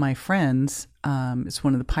one of my friends is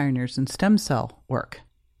one of the pioneers in stem cell work.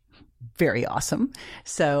 Very awesome.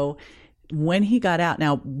 So when he got out,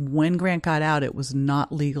 now when Grant got out, it was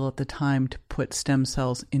not legal at the time to put stem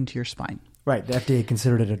cells into your spine. Right. The FDA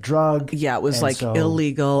considered it a drug. Yeah, it was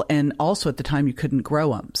illegal. And also at the time you couldn't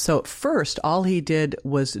grow them. So at first, all he did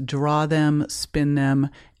was draw them, spin them,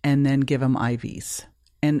 and then give them IVs.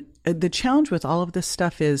 And the challenge with all of this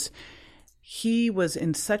stuff is he was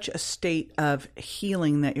in such a state of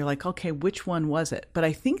healing that you're like, okay, which one was it? But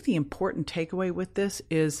I think the important takeaway with this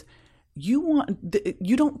is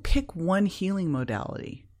you don't pick one healing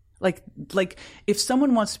modality. Like if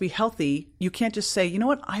someone wants to be healthy, you can't just say, you know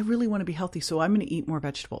what, I really want to be healthy, so I'm going to eat more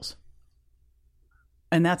vegetables.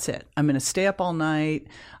 And that's it. I'm going to stay up all night.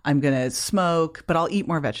 I'm going to smoke, but I'll eat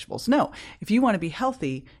more vegetables. No, if you want to be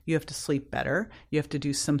healthy, you have to sleep better. You have to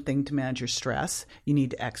do something to manage your stress. You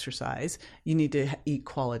need to exercise. You need to eat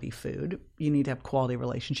quality food. You need to have quality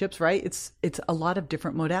relationships, right? It's a lot of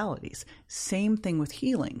different modalities. Same thing with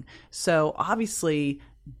healing. So obviously,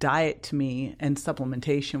 diet to me and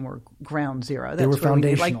supplementation were ground zero. They were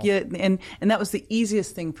foundational. And that was the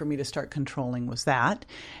easiest thing for me to start controlling was that.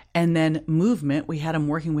 And then movement, we had him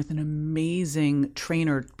working with an amazing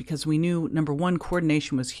trainer because we knew, number one,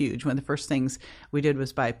 coordination was huge. One of the first things we did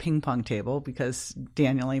was buy a ping pong table because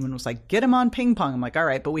Daniel Amen was like, get him on ping pong. I'm like, all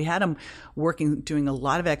right. But we had him working, doing a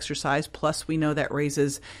lot of exercise. Plus we know that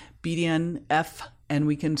raises BDNF and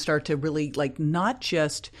we can start to really not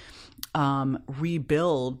just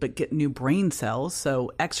rebuild, but get new brain cells.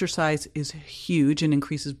 So exercise is huge and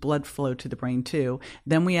increases blood flow to the brain too.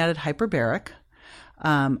 Then we added hyperbaric.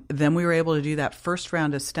 Then we were able to do that first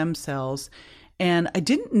round of stem cells. And I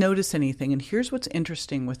didn't notice anything. And here's what's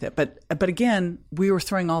interesting with it. But again, we were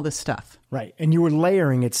throwing all this stuff. Right. And you were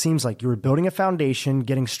layering, it seems like you were building a foundation,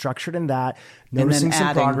 getting structured in that, noticing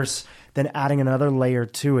some progress, then adding another layer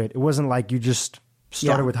to it. It wasn't like you just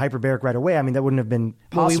started with hyperbaric right away. I mean, that wouldn't have been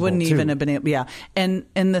possible. Well, we wouldn't even have been able, yeah. And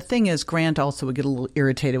the thing is, Grant also would get a little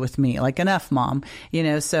irritated with me, like enough, Mom.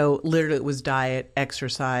 So literally it was diet,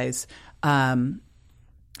 exercise, and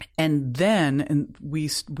then we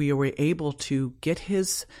were able to get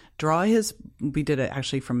we did it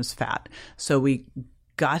actually from his fat. So we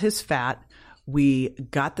got his fat, we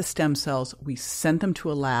got the stem cells, we sent them to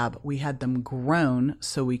a lab, we had them grown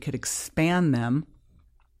so we could expand them,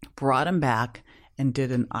 brought them back, and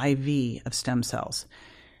did an IV of stem cells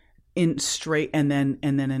and then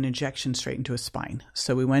an injection straight into his spine.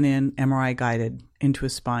 So we went in, MRI guided into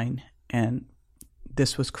his spine, and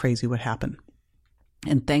this was crazy what happened.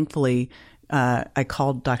 And thankfully, I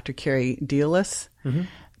called Dr. Carrie Dielis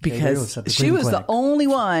because she was the only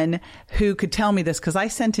one who could tell me this, because I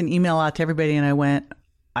sent an email out to everybody and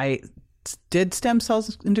I did stem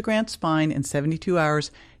cells into Grant's spine in 72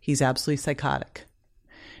 hours. He's absolutely psychotic.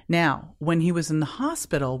 Now, when he was in the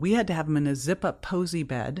hospital, we had to have him in a zip-up posy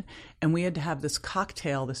bed, and we had to have this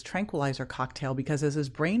cocktail, this tranquilizer cocktail, because as his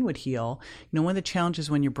brain would heal, one of the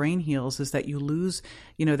challenges when your brain heals is that you lose,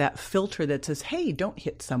 that filter that says, hey, don't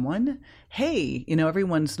hit someone. Hey,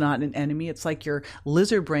 everyone's not an enemy. It's like your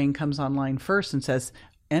lizard brain comes online first and says,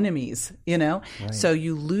 enemies, Right. So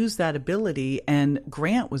you lose that ability, and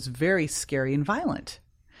Grant was very scary and violent.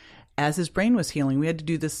 As his brain was healing, we had to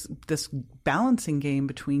do this balancing game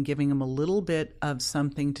between giving him a little bit of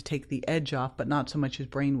something to take the edge off, but not so much his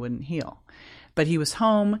brain wouldn't heal. But he was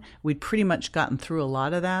home. We'd pretty much gotten through a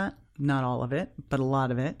lot of that, not all of it, but a lot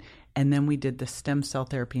of it. And then we did the stem cell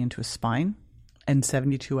therapy into his spine. And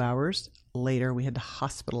 72 hours later, we had to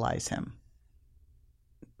hospitalize him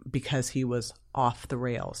because he was off the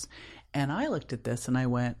rails. And I looked at this and I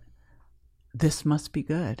went, this must be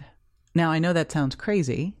good. Now, I know that sounds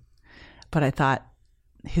crazy, but I thought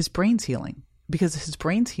his brain's healing because his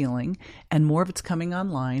brain's healing and more of it's coming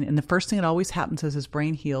online. And the first thing that always happens as his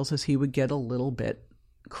brain heals is he would get a little bit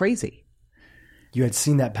crazy. You had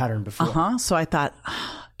seen that pattern before. So I thought,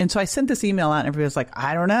 and so I sent this email out and everybody was like,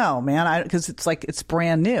 I don't know, man. Because it's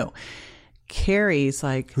brand new. Carrie's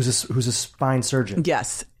like, who's a spine surgeon.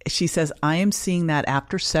 Yes. She says, I am seeing that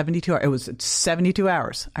after 72 hours. It was 72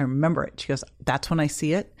 hours. I remember it. She goes, that's when I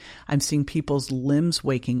see it. I'm seeing people's limbs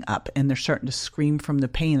waking up and they're starting to scream from the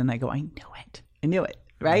pain. And I go, I knew it.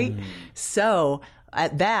 Right. So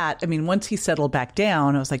at that, once he settled back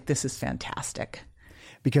down, I was like, this is fantastic.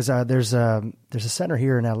 Because there's a center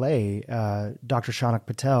here in LA, Dr. Shonak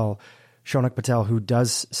Patel, who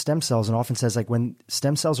does stem cells and often says, like, when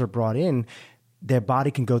stem cells are brought in, their body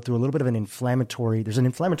can go through a little bit of an inflammatory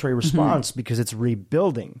response because it's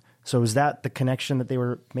rebuilding. So is that the connection that they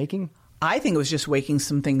were making? I think it was just waking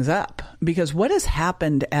some things up, because what has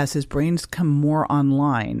happened as his brain's come more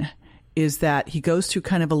online is that he goes through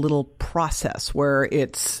kind of a little process where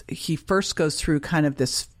he first goes through kind of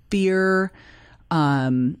this fear, are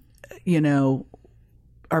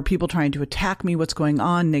people trying to attack me? What's going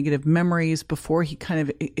on? Negative memories before he kind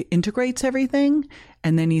of integrates everything,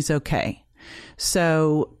 and then he's okay.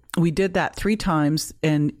 So we did that 3 times,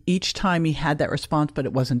 and each time he had that response, but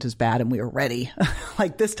it wasn't as bad, and we were ready.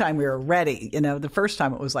 Like this time we were ready. The first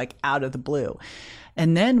time it was like out of the blue.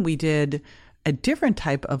 And then we did a different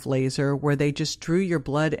type of laser where they just drew your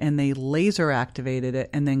blood and they laser activated it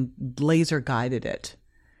and then laser guided it.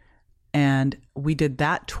 And we did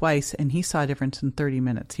that twice, and he saw a difference in 30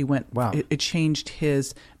 minutes. He went, wow. It changed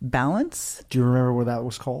his balance. Do you remember what that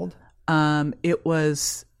was called? It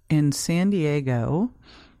was in San Diego,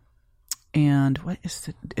 and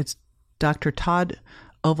it's Dr. Todd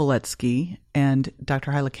Ovaletsky, and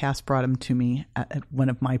Dr. Hyla Cass brought him to me at one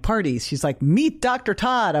of my parties. She's like, meet Dr.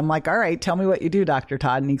 Todd. I'm like, all right, tell me what you do, Dr.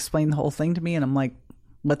 Todd. And he explained the whole thing to me, and I'm like,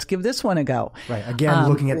 let's give this one a go. Right. Again,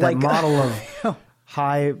 looking at that model of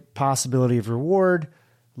high possibility of reward,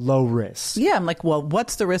 low risk. Yeah. I'm like, well,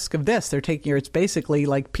 what's the risk of this? They're taking it's basically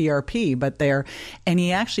like PRP, but and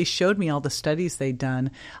he actually showed me all the studies they'd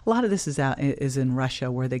done. A lot of this is in Russia,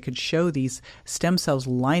 where they could show these stem cells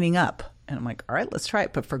lining up. And I'm like, all right, let's try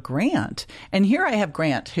it. But for Grant, and here I have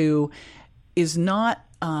Grant, who is not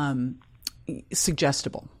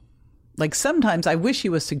suggestible. Like sometimes I wish he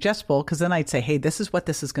was suggestible, because then I'd say, hey, this is what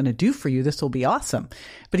this is going to do for you. This will be awesome.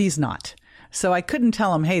 But he's not. So I couldn't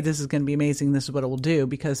tell him, hey, this is going to be amazing. This is what it will do,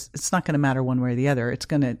 because it's not going to matter one way or the other.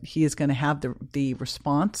 He is going to have the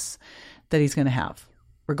response that he's going to have,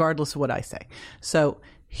 regardless of what I say. So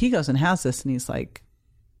he goes and has this, and he's like,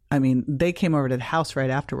 they came over to the house right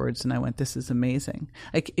afterwards, and I went, this is amazing.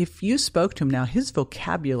 Like, if you spoke to him now, his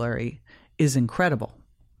vocabulary is incredible.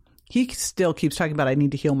 He still keeps talking about, I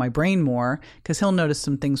need to heal my brain more, because he'll notice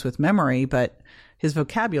some things with memory, but his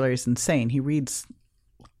vocabulary is insane. He reads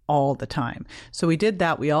all the time. So we did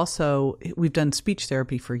that. We've done speech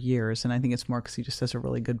therapy for years, and I think it's more because he just has a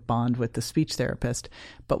really good bond with the speech therapist.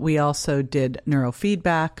 But we also did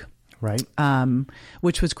neurofeedback. Right.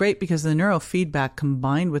 Which was great, because the neurofeedback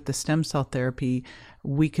combined with the stem cell therapy,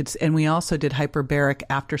 and we also did hyperbaric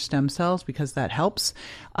after stem cells, because that helps.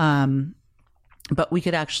 But we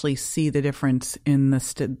could actually see the difference in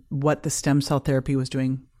what the stem cell therapy was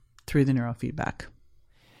doing through the neurofeedback.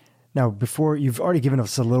 Now, before, you've already given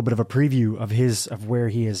us a little bit of a preview of where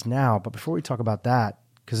he is now, but before we talk about that,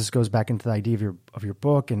 because this goes back into the idea of your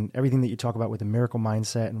book and everything that you talk about with the miracle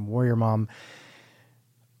mindset and Warrior Mom,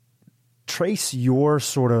 trace your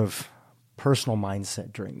sort of personal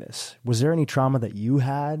mindset during this. Was there any trauma that you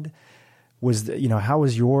had? How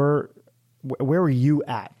was where were you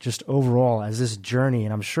at just overall as this journey?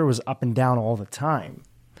 And I'm sure it was up and down all the time.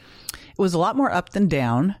 It was a lot more up than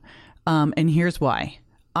down. And here's why.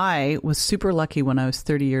 I was super lucky when I was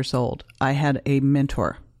 30 years old. I had a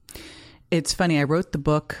mentor. It's funny. I wrote the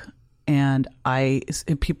book and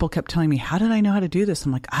people kept telling me, how did I know how to do this?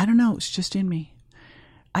 I'm like, I don't know. It's just in me.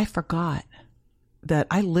 I forgot that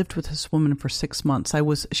I lived with this woman for 6 months.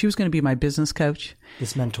 She was going to be my business coach.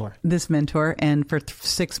 This mentor. And for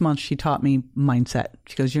 6 months, she taught me mindset.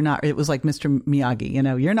 She goes, it was like Mr.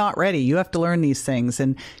 Miyagi, you're not ready. You have to learn these things.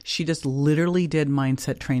 And she just literally did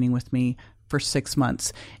mindset training with me for 6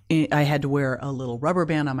 months. I had to wear a little rubber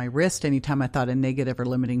band on my wrist. Anytime I thought a negative or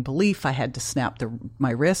limiting belief, I had to snap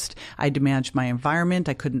my wrist. I had to manage my environment.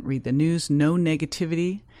 I couldn't read the news. No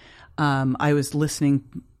negativity. I was listening,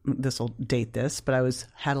 this will date this, but I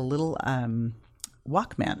had a little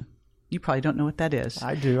Walkman. You probably don't know what that is.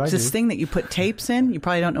 I do. It's this thing that you put tapes in. You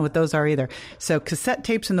probably don't know what those are either. So cassette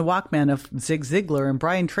tapes in the Walkman of Zig Ziglar and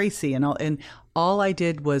Brian Tracy and all I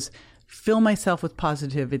did was fill myself with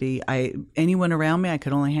positivity. Anyone around me, I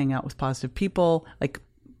could only hang out with positive people. Like,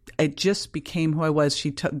 it just became who I was.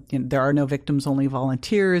 There are no victims, only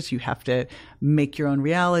volunteers. You have to make your own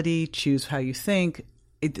reality, choose how you think,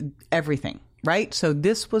 everything, right? So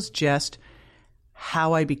this was just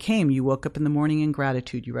how I became. You woke up in the morning in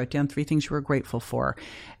gratitude. You wrote down 3 things you were grateful for.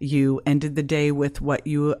 You ended the day with what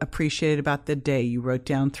you appreciated about the day. You wrote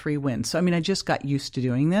down 3 wins. So, I just got used to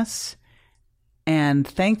doing this. And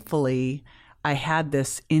thankfully, I had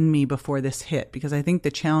this in me before this hit, because I think the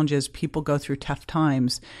challenge is people go through tough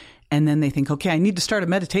times and then they think, okay, I need to start a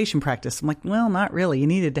meditation practice. I'm like, well, not really. You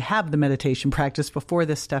needed to have the meditation practice before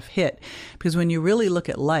this stuff hit. Because when you really look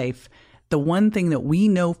at life, the one thing that we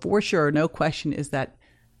know for sure, no question, is that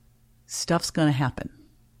stuff's going to happen.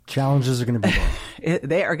 Challenges are going to be there.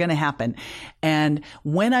 They are going to happen. And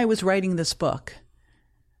when I was writing this book,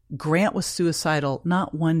 Grant was suicidal,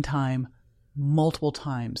 not one time, multiple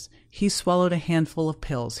times. He swallowed a handful of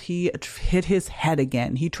pills. He hit his head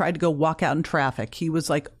again. He tried to go walk out in traffic. He was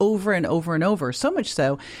like over and over and over. So much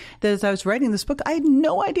so that as I was writing this book, I had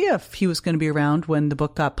no idea if he was going to be around when the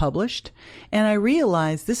book got published. And I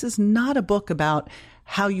realized this is not a book about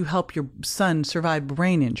how you help your son survive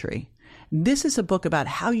brain injury. This is a book about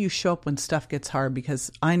how you show up when stuff gets hard,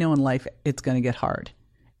 because I know in life it's going to get hard.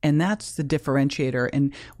 And that's the differentiator.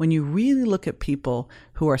 And when you really look at people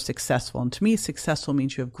who are successful, and to me, successful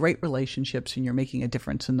means you have great relationships and you're making a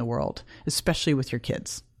difference in the world, especially with your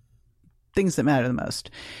kids, things that matter the most.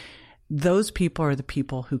 Those people are the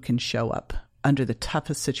people who can show up under the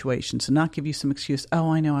toughest situations and not give you some excuse.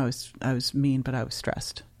 Oh, I know I was mean, but I was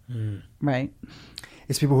stressed. Right?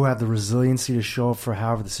 It's people who have the resiliency to show up for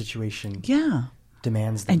however the situation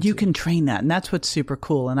demands them. And you can train that. And that's what's super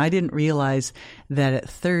cool. And I didn't realize that at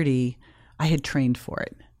 30, I had trained for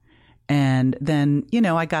it. And then,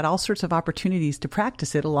 I got all sorts of opportunities to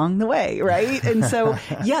practice it along the way, right? And so,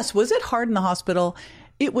 yes, was it hard in the hospital?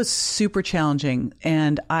 It was super challenging.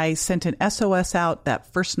 And I sent an SOS out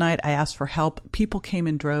that first night. I asked for help. People came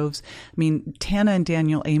in droves. Tana and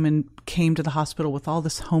Daniel Amen came to the hospital with all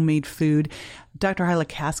this homemade food. Dr. Hyla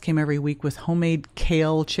Cass came every week with homemade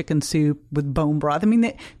kale chicken soup with bone broth.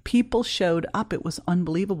 People showed up. It was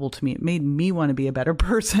unbelievable to me. It made me want to be a better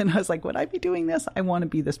person. I was like, would I be doing this? I want to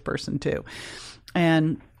be this person too.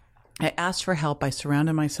 And I asked for help. I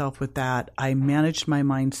surrounded myself with that. I managed my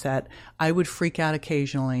mindset. I would freak out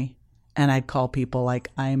occasionally, and I'd call people like,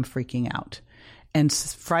 I am freaking out. And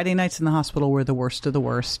Friday nights in the hospital were the worst of the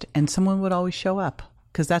worst, and someone would always show up,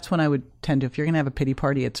 because that's when I would tend to, if you're going to have a pity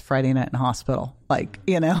party, it's Friday night in the hospital.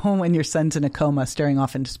 When your son's in a coma, staring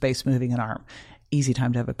off into space, moving an arm. Easy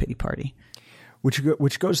time to have a pity party. Which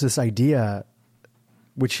goes to this idea,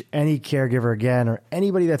 which any caregiver, again, or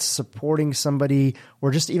anybody that's supporting somebody,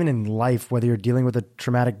 or just even in life, whether you're dealing with a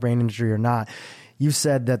traumatic brain injury or not, you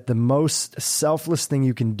said that the most selfless thing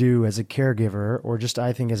you can do as a caregiver, or just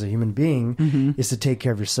I think as a human being, is to take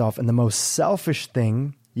care of yourself. And the most selfish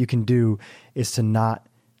thing you can do is to not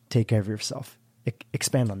take care of yourself.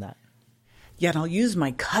 Expand on that. Yeah, and I'll use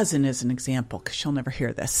my cousin as an example because she'll never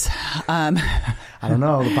hear this. I don't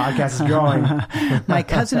know. The podcast is growing. My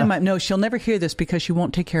cousin no, she'll never hear this because she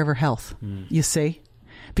won't take care of her health. You see?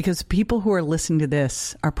 Because people who are listening to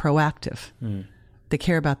this are proactive. They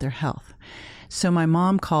care about their health. So my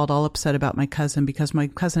mom called all upset about my cousin because my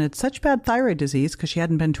cousin had such bad thyroid disease because she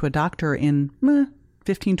hadn't been to a doctor in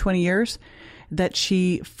 15, 20 years, that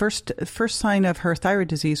she first sign of her thyroid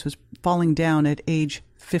disease was falling down at age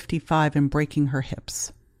 55 and breaking her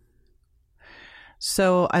hips.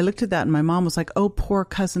 So I looked at that and my mom was like, oh, poor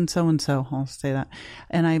cousin so-and-so. I'll say that.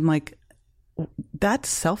 And I'm like, that's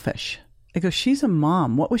selfish. I go, she's a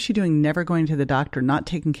mom. What was she doing? Never going to the doctor, not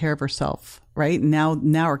taking care of herself, right? Now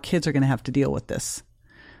our kids are going to have to deal with this.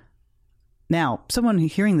 Now, someone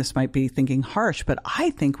hearing this might be thinking harsh, but I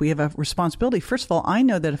think we have a responsibility. First of all, I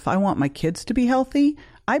know that if I want my kids to be healthy,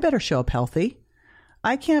 I better show up healthy.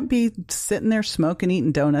 I can't be sitting there smoking,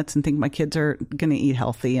 eating donuts and think my kids are going to eat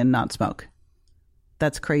healthy and not smoke.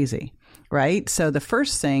 That's crazy, right? So the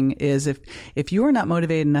first thing is if you are not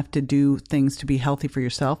motivated enough to do things to be healthy for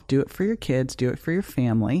yourself, do it for your kids, do it for your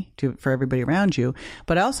family, do it for everybody around you.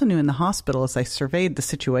 But I also knew in the hospital, as I surveyed the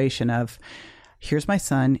situation of, here's my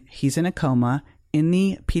son, he's in a coma in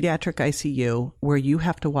the pediatric ICU where you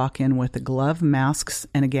have to walk in with a glove, masks,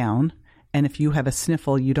 and a gown. And if you have a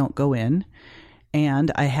sniffle, you don't go in.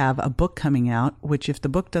 And I have a book coming out, which if the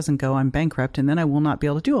book doesn't go, I'm bankrupt. And then I will not be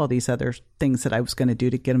able to do all these other things that I was going to do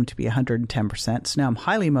to get them to be 110%. So now I'm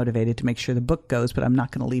highly motivated to make sure the book goes, but I'm not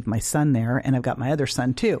going to leave my son there. And I've got my other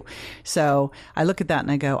son too. So I look at that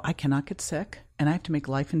and I go, I cannot get sick and I have to make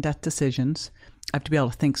life and death decisions. I have to be able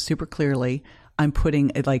to think super clearly. I'm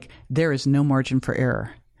putting it like there is no margin for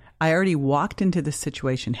error. I already walked into this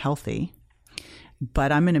situation healthy,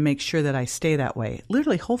 but I'm going to make sure that I stay that way.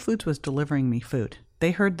 Literally, Whole Foods was delivering me food.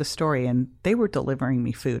 They heard the story and they were delivering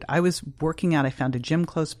me food. I was working out. I found a gym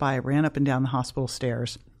close by. I ran up and down the hospital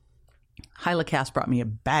stairs. Hylicast brought me a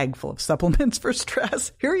bag full of supplements for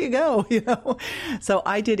stress. Here you go, So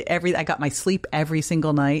I did I got my sleep every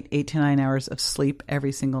single night, 8 to 9 hours of sleep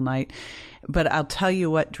every single night. But I'll tell you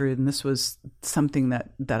what, Drew, and this was something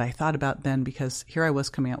that I thought about then because here I was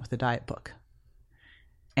coming out with a diet book.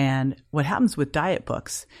 And what happens with diet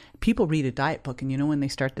books, people read a diet book and you know when they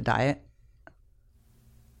start the diet?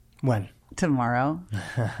 When? Tomorrow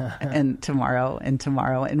and tomorrow and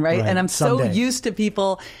tomorrow. And right. And I'm Someday. so used to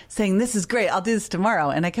people saying, this is great. I'll do this tomorrow.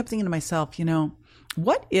 And I kept thinking to myself,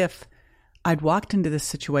 what if I'd walked into this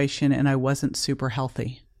situation and I wasn't super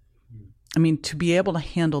healthy? I mean, to be able to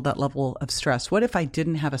handle that level of stress. What if I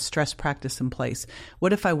didn't have a stress practice in place?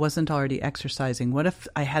 What if I wasn't already exercising? What if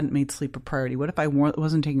I hadn't made sleep a priority? What if I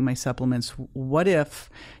wasn't taking my supplements? What if,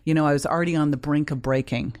 I was already on the brink of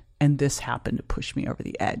breaking and this happened to push me over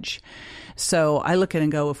the edge? So I look at it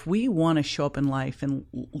and go, if we want to show up in life and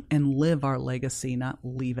live our legacy, not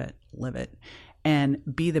leave it, live it, and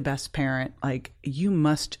be the best parent, like you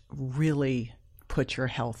must really put your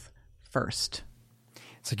health first.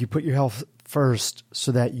 It's like you put your health first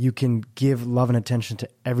so that you can give love and attention to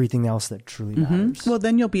everything else that truly matters. Well,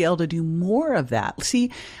 then you'll be able to do more of that.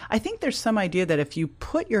 See, I think there's some idea that if you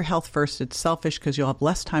put your health first, it's selfish because you'll have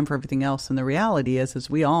less time for everything else. And the reality is,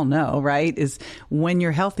 as we all know, right, is when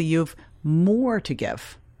you're healthy, you have more to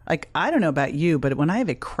give. Like, I don't know about you, but when I have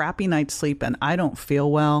a crappy night's sleep and I don't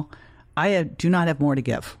feel well, I do not have more to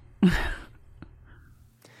give.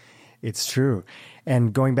 It's true.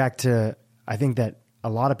 And going back to, I think that a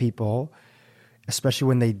lot of people, especially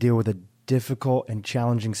when they deal with a difficult and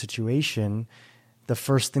challenging situation, the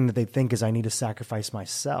first thing that they think is I need to sacrifice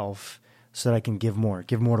myself so that I can give more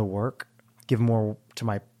to work, give more to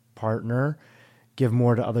my partner, give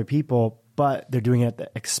more to other people, but they're doing it at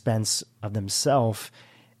the expense of themselves.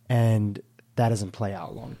 And that doesn't play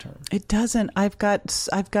out long term. It doesn't. I've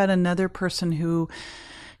got another person who,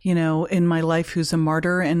 in my life who's a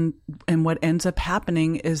martyr, and what ends up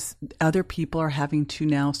happening is other people are having to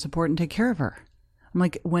now support and take care of her. I'm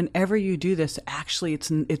like, whenever you do this, actually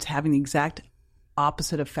it's having the exact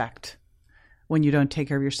opposite effect when you don't take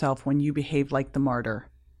care of yourself, when you behave like the martyr.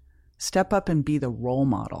 Step up and be the role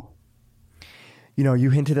model. You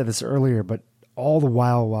hinted at this earlier, but all the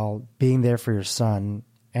while being there for your son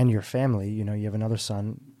and your family, you have another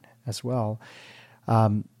son as well,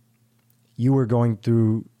 you were going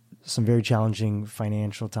through some very challenging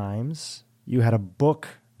financial times. You had a book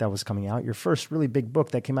that was coming out, your first really big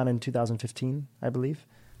book that came out in 2015, I believe.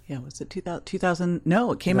 Yeah, was it 2000?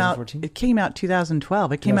 No, it came 2014? out. It came out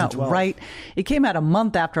 2012. It came out right. It came out a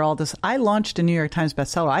month after all this. I launched a New York Times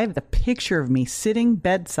bestseller. I have the picture of me sitting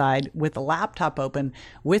bedside with a laptop open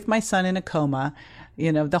with my son in a coma.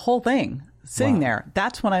 The whole thing sitting there.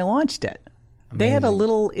 That's when I launched it. Amazing. They had a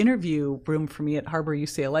little interview room for me at Harbor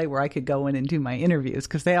UCLA where I could go in and do my interviews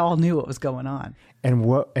because they all knew what was going on. And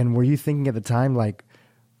were you thinking at the time, like,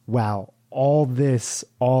 wow, all this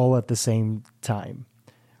all at the same time?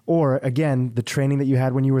 Or again, the training that you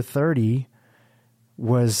had when you were 30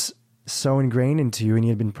 was so ingrained into you and you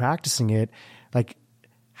had been practicing it. Like,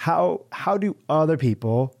 how do other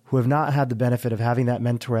people who have not had the benefit of having that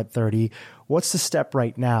mentor at 30, what's the step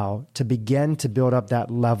right now to begin to build up that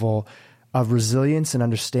level of resilience and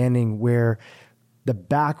understanding where the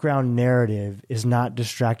background narrative is not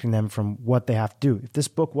distracting them from what they have to do? If this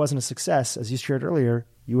book wasn't a success, as you shared earlier,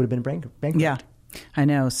 you would have been bankrupt. Yeah, I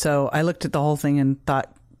know. So I looked at the whole thing and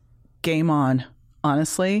thought, game on.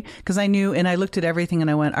 honestly, because I knew, and I looked at everything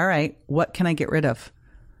and I went, all right, what can I get rid of?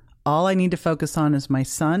 All I need to focus on is my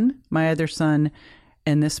son, my other son,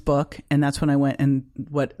 and this book. And that's when I went, and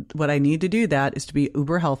what I need to do that is to be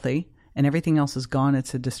uber healthy, and everything else is gone.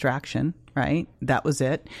 It's a distraction, right? That was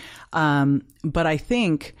it. But I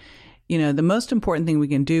think, the most important thing we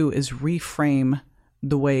can do is reframe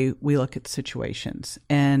the way we look at situations.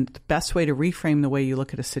 And the best way to reframe the way you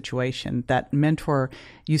look at a situation, that mentor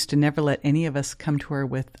used to never let any of us come to her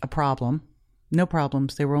with a problem. No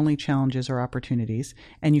problems. They were only challenges or opportunities.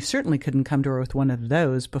 And you certainly couldn't come to her with one of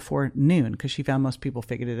those before noon, because she found most people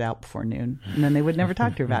figured it out before noon, and then they would never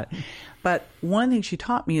talk to her about it. But one thing she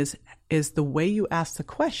taught me is the way you ask the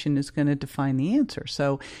question is going to define the answer.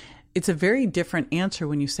 So it's a very different answer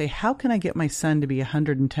when you say, how can I get my son to be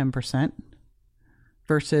 110%?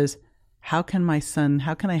 Versus how can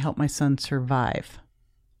I help my son survive?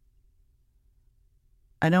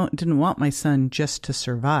 I didn't want my son just to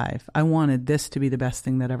survive. I wanted this to be the best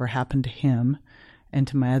thing that ever happened to him and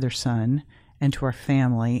to my other son and to our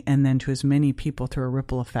family, and then to as many people through a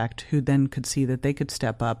ripple effect who then could see that they could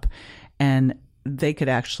step up and they could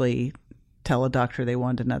actually tell a doctor they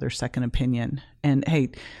wanted another second opinion. And hey,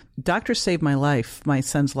 doctors saved my life, my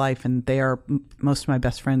son's life, and most of my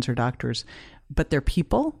best friends are doctors, but they're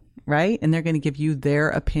people, right? And they're going to give you their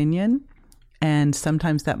opinion. And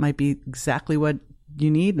sometimes that might be exactly what you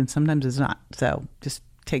need, and sometimes it's not. So just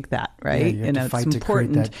take that, right? Yeah, you have to fight it's to create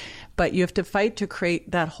important, that. but you have to fight to create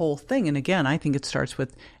that whole thing. And again, I think it starts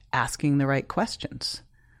with asking the right questions,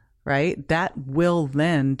 right? That will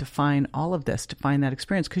then define all of this, define that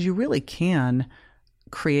experience, because you really can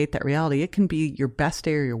create that reality. It can be your best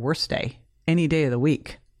day or your worst day, any day of the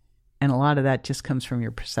week. And a lot of that just comes from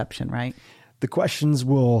your perception, right? The questions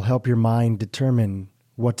will help your mind determine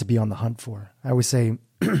what to be on the hunt for. I always say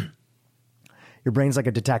your brain's like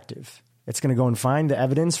a detective. It's going to go and find the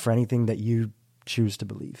evidence for anything that you choose to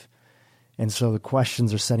believe. And so the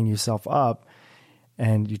questions are setting yourself up.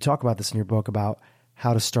 And you talk about this in your book about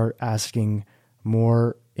how to start asking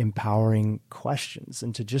more empowering questions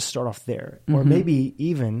and to just start off there. Or maybe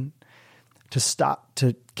even to stop,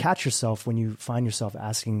 to catch yourself when you find yourself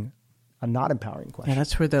asking a not empowering question. Yeah,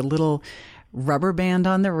 that's where the little rubber band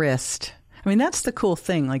on the wrist. I mean, that's the cool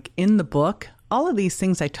thing. Like in the book, all of these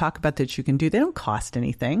things I talk about that you can do, they don't cost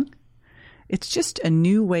anything. It's just a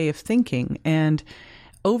new way of thinking. And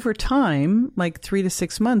over time, like 3 to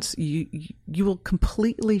 6 months, you will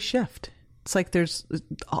completely shift. It's like there's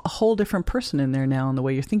a whole different person in there now in the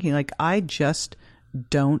way you're thinking. Like, I just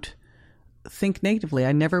don't think negatively.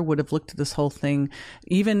 I never would have looked at this whole thing,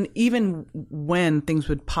 even when things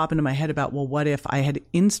would pop into my head about, well, what if I had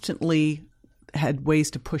instantly had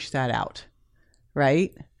ways to push that out,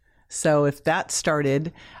 right? So if that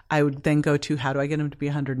started, I would then go to, how do I get them to be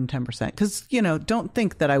 110%? Because, don't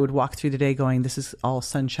think that I would walk through the day going, this is all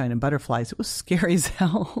sunshine and butterflies. It was scary as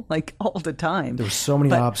hell, like all the time. There were so many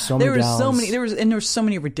downs. There were so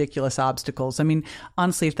many ridiculous obstacles. I mean,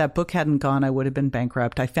 honestly, if that book hadn't gone, I would have been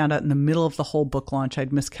bankrupt. I found out in the middle of the whole book launch,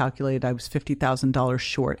 I'd miscalculated. I was $50,000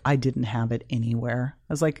 short. I didn't have it anywhere.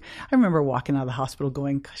 I was like, I remember walking out of the hospital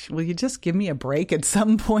going, gosh, will you just give me a break at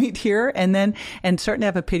some point here? And starting to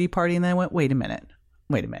have a pity party. And then I went, wait a minute.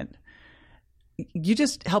 You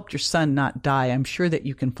just helped your son not die. I'm sure that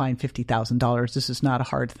you can find $50,000. This is not a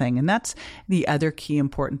hard thing. And that's the other key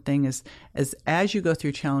important thing is as you go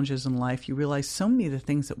through challenges in life, you realize so many of the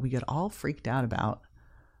things that we get all freaked out about,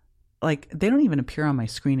 like they don't even appear on my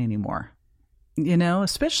screen anymore.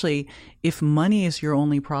 Especially if money is your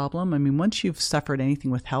only problem. I mean, once you've suffered anything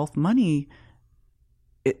with health, money,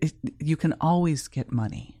 you can always get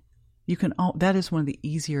money. That is one of the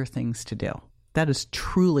easier things to do. That is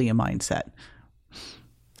truly a mindset.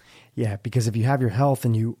 Yeah, because if you have your health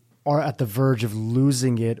and you are at the verge of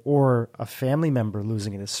losing it, or a family member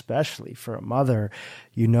losing it, especially for a mother,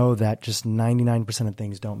 you know that just 99% of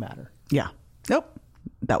things don't matter. Yeah. Nope.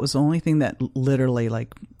 That was the only thing that literally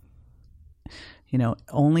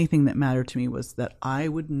only thing that mattered to me was that I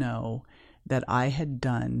would know that I had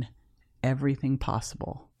done everything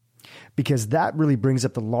possible. Because that really brings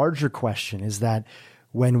up the larger question, is that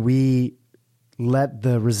when we let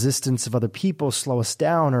the resistance of other people slow us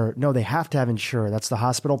down, or no, they have to have Ensure, that's the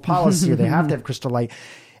hospital policy, or they have to have Crystal Light.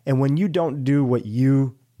 And when you don't do what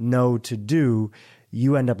you know to do,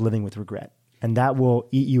 you end up living with regret. And that will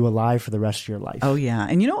eat you alive for the rest of your life. Oh, yeah.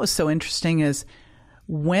 And what was so interesting is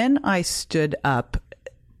when I stood up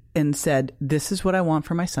and said, this is what I want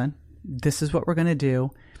for my son, this is what we're going to do,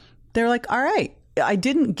 they're like, all right,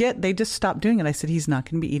 they just stopped doing it. I said, he's not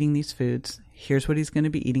going to be eating these foods. Here's what he's going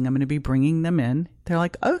to be eating. I'm going to be bringing them in. They're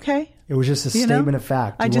like, okay. It was just a statement of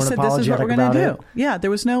fact. I just said, this is what we're going to do. Yeah.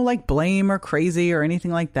 There was no like blame or crazy or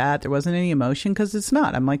anything like that. There wasn't any emotion because it's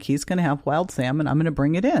not. I'm like, he's going to have wild salmon. I'm going to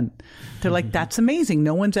bring it in. They're like, that's amazing.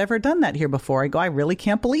 No one's ever done that here before. I go, I really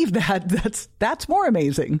can't believe that. That's more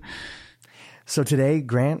amazing. So today,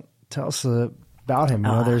 Grant, tell us about him.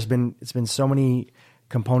 You know, it's been so many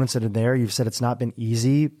components that are there. You've said it's not been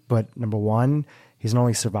easy, but number one, he's not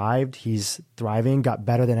only survived, he's thriving, got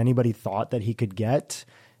better than anybody thought that he could get.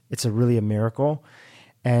 It's really a miracle.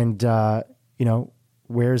 And, you know,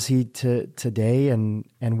 where is he today? And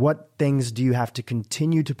what things do you have to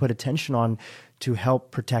continue to put attention on to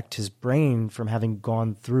help protect his brain from having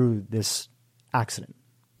gone through this accident?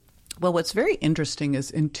 Well, what's very interesting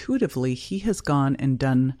is intuitively, he has gone and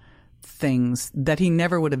done things that he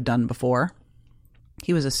never would have done before.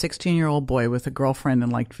 He was a 16-year-old boy with a girlfriend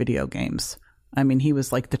and liked video games. I mean, he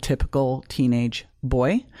was like the typical teenage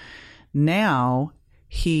boy. Now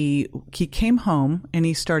he came home and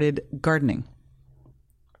he started gardening,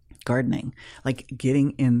 like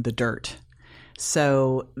getting in the dirt.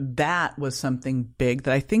 So that was something big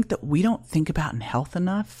that I think that we don't think about in health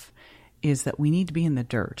enough, is that we need to be in the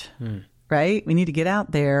dirt. Right? We need to get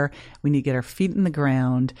out there. We need to get our feet in the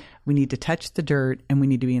ground. We need to touch the dirt, and we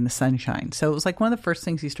need to be in the sunshine. So it was like one of the first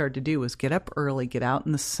things he started to do was get up early, get out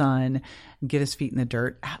in the sun, and get his feet in the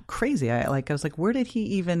dirt. Crazy. I was like, where did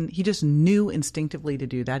he just knew instinctively to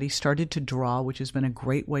do that. He started to draw, which has been a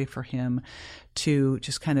great way for him to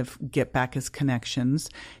just kind of get back his connections.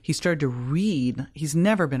 He started to read. He's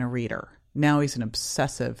never been a reader. Now he's an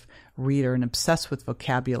obsessive reader and obsessed with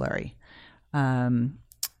vocabulary.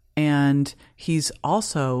 And he's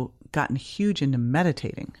also gotten huge into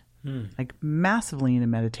meditating, like massively into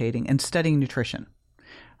meditating and studying nutrition.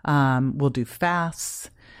 We'll do fasts,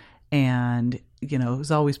 and, you know,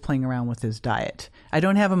 he's always playing around with his diet. I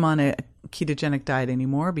don't have him on a ketogenic diet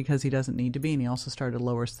anymore because he doesn't need to be, and he also started to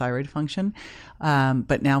lower his thyroid function.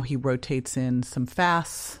 But now he rotates in some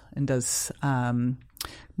fasts and does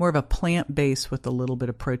more of a plant-based with a little bit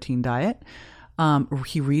of protein diet.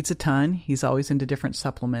 He reads a ton. He's always into different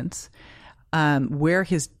supplements. Where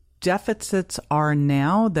his deficits are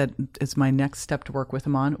now, that is my next step to work with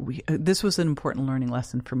him on. This was an important learning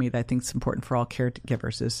lesson for me that I think is important for all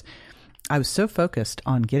caregivers, is I was so focused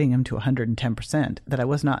on getting him to 110% that I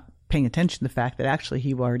was not paying attention to the fact that actually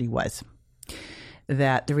he already was.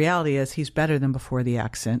 That the reality is he's better than before the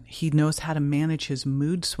accident. He knows how to manage his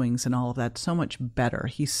mood swings and all of that so much better.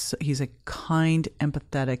 He's a kind,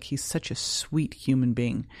 empathetic, he's such a sweet human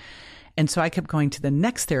being. And so I kept going to the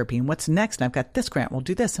next therapy, and what's next? And I've got this grant, we'll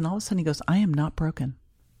do this. And all of a sudden he goes, I am not broken.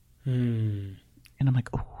 And I'm like,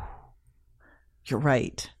 oh, you're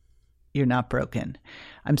right. You're not broken.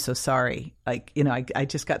 I'm so sorry. Like, you know, I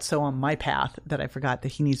just got so on my path that I forgot that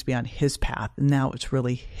he needs to be on his path. And now it's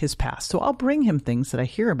really his path. So I'll bring him things that I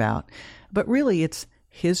hear about, but really it's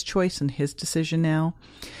his choice and his decision now.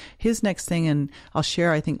 His next thing, and I'll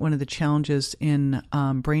share, I think one of the challenges in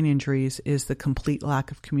brain injuries is the complete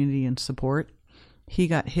lack of community and support. He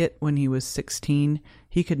got hit when he was 16.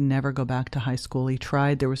 He could never go back to high school. He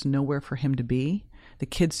tried. There was nowhere for him to be. The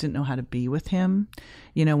kids didn't know how to be with him.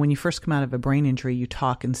 You know, when you first come out of a brain injury, you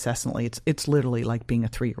talk incessantly. It's literally like being a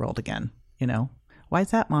 3-year-old again, you know. Why is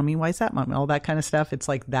that, mommy? Why is that, mommy? All that kind of stuff. It's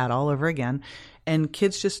like that all over again. And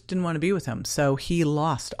kids just didn't want to be with him. So he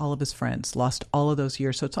lost all of his friends, lost all of those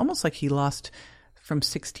years. So it's almost like he lost from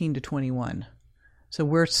 16 to 21. So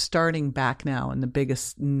we're starting back now, and the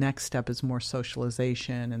biggest next step is more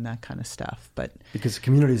socialization and that kind of stuff. But because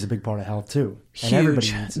community is a big part of health too, and huge.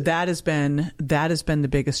 Everybody needs it. That has been the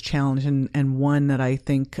biggest challenge, and one that I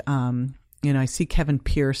think you know, I see Kevin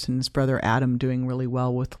Pierce and his brother Adam doing really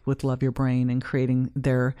well with Love Your Brain and creating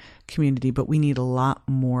their community, but we need a lot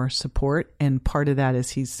more support. And part of that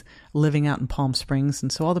is he's living out in Palm Springs, and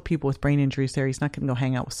so all the people with brain injuries there, he's not going to go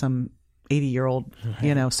hang out with some 80-year-old,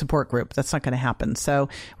 you know, support group. That's not going to happen. So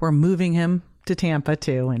we're moving him to Tampa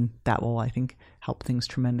too, and that will, I think, help things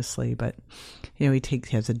tremendously. But, you know, he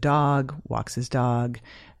has a dog, walks his dog,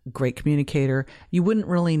 great communicator. You wouldn't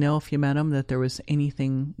really know if you met him that there was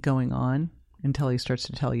anything going on until he starts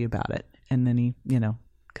to tell you about it. And then he, you know,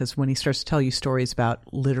 because when he starts to tell you stories about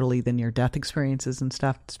literally the near-death experiences and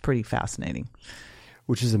stuff, it's pretty fascinating.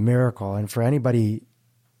 Which is a miracle. And for anybody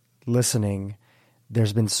listening,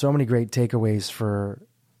 there's been so many great takeaways for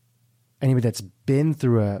anybody that's been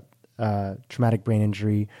through a traumatic brain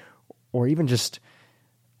injury, or even just,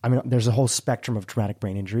 I mean, there's a whole spectrum of traumatic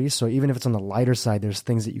brain injuries. So even if it's on the lighter side, there's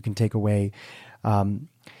things that you can take away. And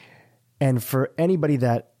for anybody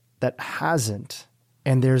that that hasn't,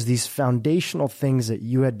 and there's these foundational things that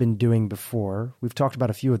you had been doing before. We've talked about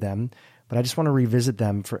a few of them, but I just want to revisit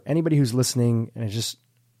them for anybody who's listening and is just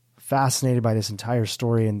fascinated by this entire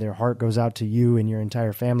story, and their heart goes out to you and your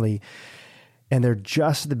entire family, and they're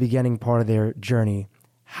just at the beginning part of their journey.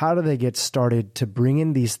 How do they get started to bring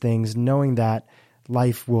in these things, knowing that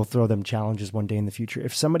life will throw them challenges one day in the future?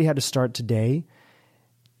 If somebody had to start today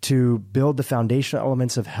to build the foundational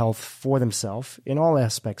elements of health for themselves in all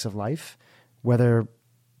aspects of life, whether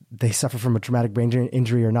they suffer from a traumatic brain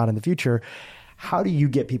injury or not in the future, how do you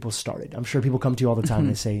get people started? I'm sure people come to you all the time and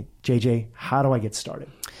they say, JJ, how do I get started?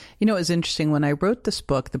 You know, it was interesting. When I wrote this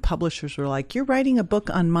book, the publishers were like, you're writing a book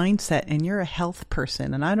on mindset and you're a health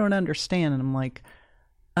person and I don't understand. And I'm like,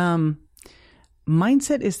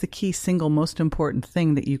 mindset is the key single most important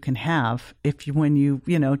thing that you can have when you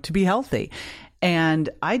to be healthy. And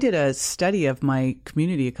I did a study of my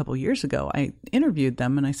community a couple of years ago. I interviewed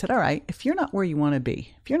them and I said, all right, if you're not where you want to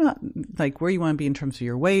be, if you're not like where you want to be in terms of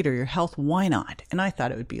your weight or your health, why not? And I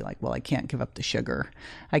thought it would be like, well, I can't give up the sugar.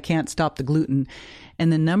 I can't stop the gluten.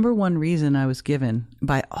 And the number one reason I was given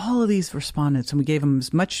by all of these respondents, and we gave them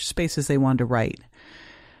as much space as they wanted to write,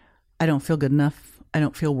 I don't feel good enough. I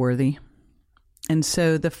don't feel worthy. And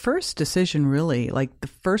so the first decision, really, like the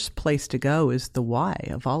first place to go is the why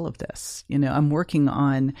of all of this. You know, I'm working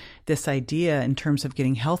on this idea in terms of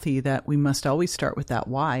getting healthy that we must always start with that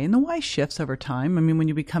why. And the why shifts over time. I mean, when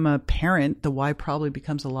you become a parent, the why probably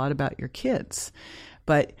becomes a lot about your kids.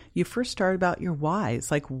 But you first start about your whys,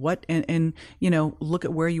 like what, and look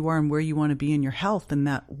at where you are and where you want to be in your health and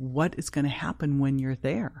that what is going to happen when you're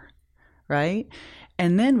there. Right?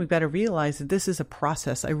 And then we've got to realize that this is a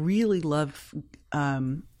process. I really love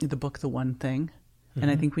the book, The One Thing. And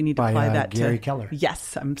I think we need to apply that Gary to Keller.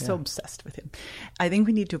 Yes, I'm so obsessed with him. I think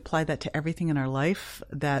we need to apply that to everything in our life.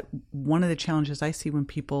 That one of the challenges I see when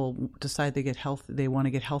people decide they want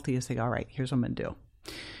to get healthy is they go, all right, here's what I'm going to do.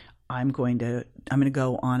 I'm going to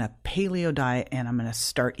go on a paleo diet and I'm going to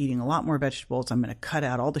start eating a lot more vegetables. I'm going to cut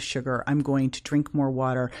out all the sugar. I'm going to drink more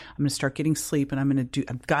water. I'm going to start getting sleep and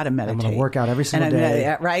I've got to meditate. I'm going to work out every single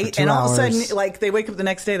day. Right. And all of a sudden, like they wake up the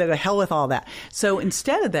next day, they go, hell with all that. So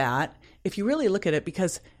instead of that, if you really look at it,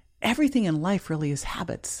 because everything in life really is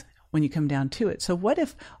habits when you come down to it. So what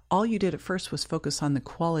if all you did at first was focus on the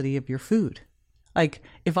quality of your food? Like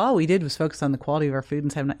if all we did was focus on the quality of our food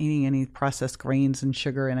and say I'm not eating any processed grains and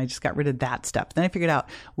sugar and I just got rid of that stuff. Then I figured out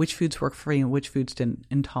which foods work for me and which foods didn't,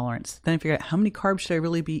 intolerance. Then I figured out how many carbs should I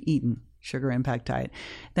really be eating, sugar impact diet.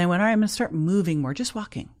 Then I went, all right, I'm going to start moving more, just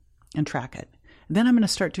walking and track it. Then I'm going to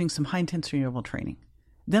start doing some high intensity interval training.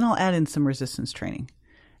 Then I'll add in some resistance training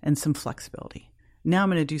and some flexibility. Now I'm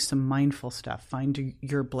going to do some mindful stuff, find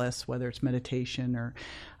your bliss, whether it's meditation or,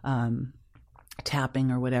 tapping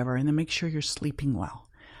or whatever, and then make sure you're sleeping well.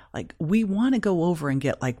 Like we want to go over and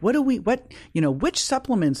get like, which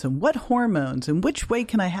supplements and what hormones and which way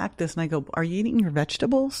can I hack this? And I go, are you eating your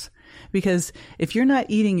vegetables? Because if you're not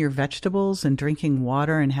eating your vegetables and drinking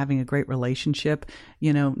water and having a great relationship,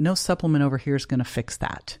 no supplement over here is going to fix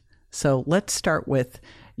that. So let's start with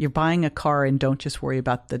you're buying a car and don't just worry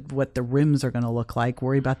about what the rims are going to look like.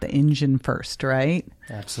 Worry about the engine first, right?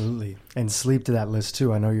 Absolutely. And sleep to that list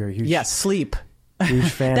too. I know you're a huge sleep.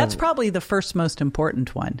 Huge fan. That's probably the first most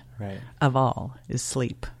important one of all is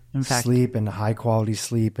sleep. In fact, sleep and high quality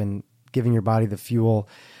sleep and giving your body the fuel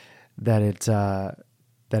that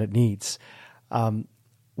it needs.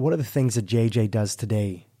 What are the things that JJ does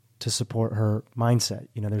today to support her mindset?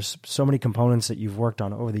 There's so many components that you've worked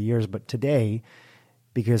on over the years, but today,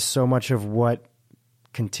 because so much of what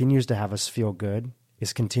continues to have us feel good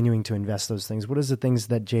is continuing to invest those things. What is the things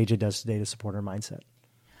that JJ does today to support her mindset?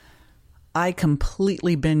 I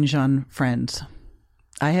completely binge on Friends.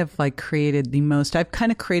 I have I've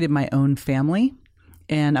kind of created my own family,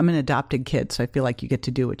 and I'm an adopted kid. So I feel like you get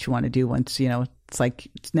to do what you want to do once, it's like,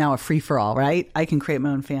 it's now a free for all, right? I can create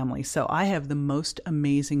my own family. So I have the most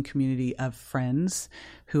amazing community of friends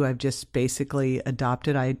who I've just basically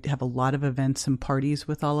adopted. I have a lot of events and parties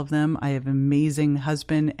with all of them. I have an amazing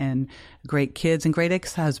husband and great kids and great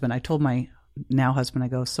ex-husband. I told my now husband, I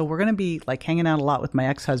go, so we're going to be like hanging out a lot with my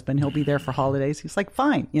ex-husband. He'll be there for holidays. He's like,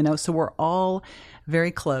 fine. So we're all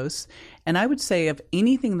very close. And I would say of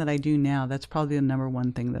anything that I do now, that's probably the number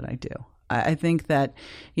one thing that I do. I think that,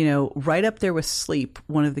 right up there with sleep,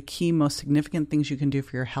 one of the key, most significant things you can do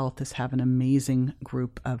for your health is have an amazing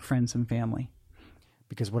group of friends and family.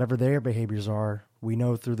 Because whatever their behaviors are, we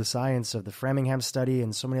know through the science of the Framingham study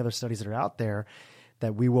and so many other studies that are out there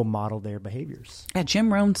that we will model their behaviors. Yeah,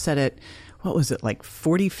 Jim Rohn said it, what was it, like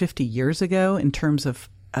 40, 50 years ago in terms of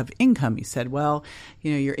of income. He said, well,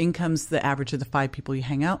 your income's the average of the 5 people you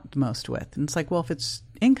hang out the most with. And it's like, well, if it's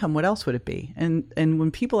income, what else would it be? And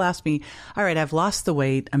when people ask me, all right, I've lost the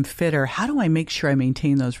weight, I'm fitter, how do I make sure I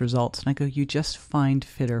maintain those results? And I go, you just find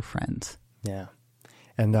fitter friends. Yeah.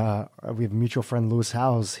 And we have a mutual friend, Lewis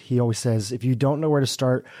Howes. He always says, if you don't know where to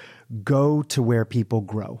start, go to where people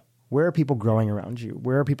grow. Where are people growing around you?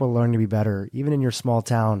 Where are people learning to be better? Even in your small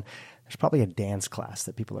town, there's probably a dance class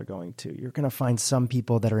that people are going to. You're going to find some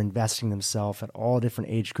people that are investing themselves at all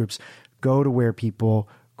different age groups. Go to where people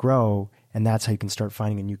grow, and that's how you can start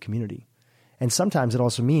finding a new community. And sometimes it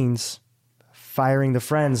also means firing the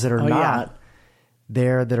friends that are not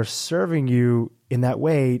there, that are serving you in that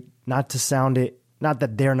way, not to sound it, not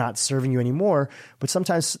that they're not serving you anymore, but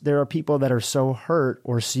sometimes there are people that are so hurt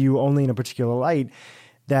or see you only in a particular light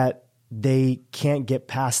that they can't get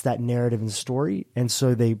past that narrative and story, and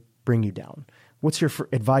so they bring you down. What's your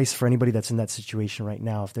advice for anybody that's in that situation right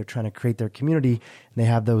now if they're trying to create their community and they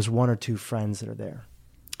have those 1 or 2 friends that are there?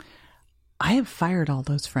 I have fired all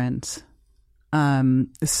those friends.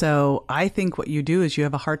 So I think what you do is you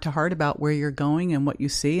have a heart-to-heart about where you're going and what you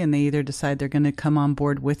see, and they either decide they're going to come on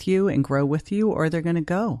board with you and grow with you, or they're going to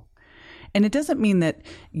go. And it doesn't mean that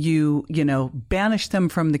you banish them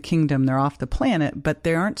from the kingdom, they're off the planet, but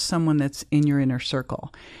they aren't someone that's in your inner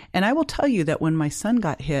circle. And I will tell you that when my son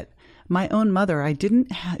got hit, my own mother,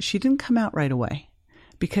 she didn't come out right away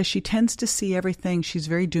because she tends to see everything. She's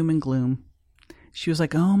very doom and gloom. She was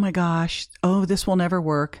like, oh my gosh, this will never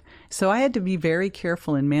work. So I had to be very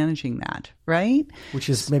careful in managing that, right? Which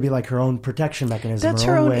is maybe like her own protection mechanism. That's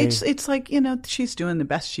her own way. It's like, she's doing the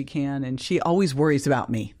best she can, and she always worries about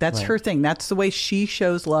me. That's her thing. That's the way she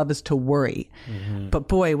shows love, is to worry. Mm-hmm. But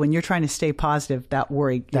boy, when you're trying to stay positive, that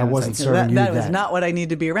worry, that wasn't serving you. That was not what I need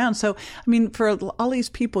to be around. So, I mean, for all these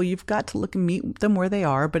people, you've got to look and meet them where they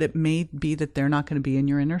are, but it may be that they're not going to be in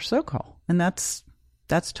your inner circle. And that's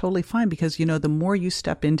totally fine, because, the more you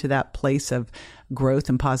step into that place of growth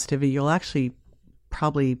and positivity, you'll actually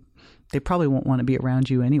they probably won't want to be around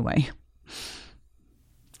you anyway.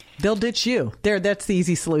 They'll ditch you. That's the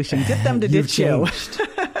easy solution. Get them to ditch you.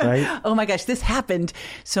 Right? Oh my gosh, this happened.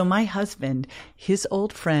 So my husband, his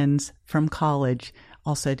old friends from college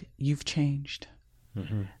all said, you've changed.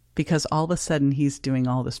 Mm-hmm. Because all of a sudden he's doing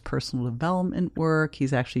all this personal development work.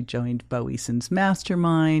 He's actually joined Bo Eason's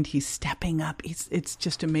mastermind. He's stepping up. It's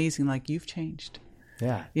just amazing. Like, you've changed.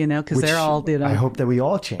 Yeah. Because they're all, I hope that we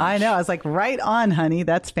all change. I know. I was like, right on, honey.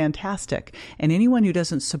 That's fantastic. And anyone who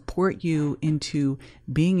doesn't support you into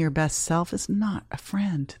being your best self is not a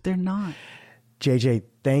friend. They're not. JJ,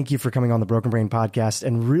 thank you for coming on the Broken Brain podcast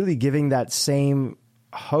and really giving that same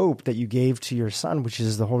hope that you gave to your son, which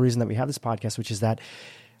is the whole reason that we have this podcast, which is that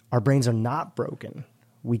our brains are not broken.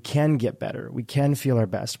 We can get better. We can feel our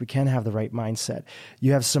best. We can have the right mindset.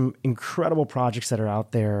 You have some incredible projects that are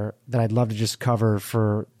out there that I'd love to just cover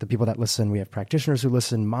for the people that listen. We have practitioners who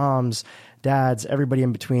listen, moms, dads, everybody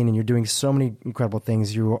in between, and you're doing so many incredible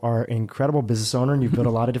things. You are an incredible business owner, and you've built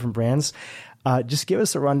a lot of different brands. Just give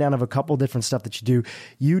us a rundown of a couple different stuff that you do.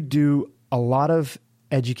 You do a lot of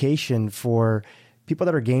education for people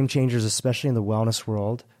that are game changers, especially in the wellness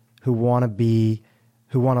world, who want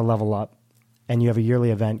to level up. And you have a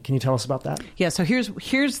yearly event. Can you tell us about that? Yeah, so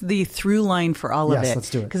here's the through line for all of it. Yes, let's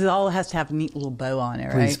do it. Because it all has to have a neat little bow on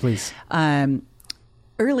it, right? Please.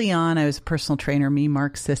 Early on, I was a personal trainer, me,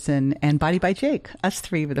 Mark Sisson, and Body by Jake. Us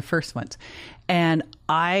three were the first ones. And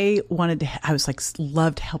I was like,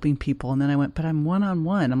 loved helping people. And then I went, but I'm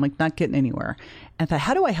one-on-one. I'm like, not getting anywhere. And I thought,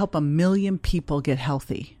 how do I help 1 million people get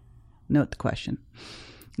healthy? Note the question.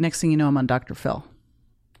 Next thing you know, I'm on Dr. Phil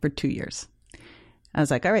for 2 years. I was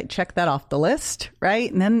like, all right, check that off the list, right?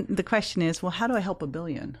 And then the question is, well, how do I help 1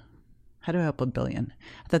 billion? How do I help 1 billion?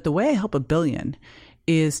 I thought the way I help 1 billion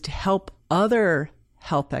is to help other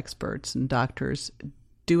health experts and doctors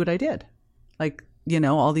do what I did. Like,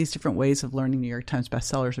 all these different ways of learning New York Times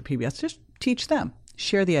bestsellers or PBS, just teach them,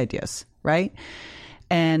 share the ideas, right?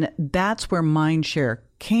 And that's where Mindshare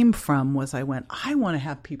came from. Was I want to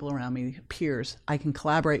have people around me, peers. I can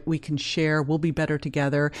collaborate. We can share. We'll be better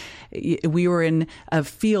together. We were in a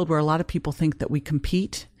field where a lot of people think that we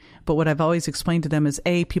compete. But what I've always explained to them is,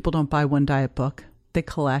 people don't buy one diet book. They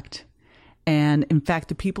collect. And in fact,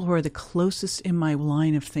 the people who are the closest in my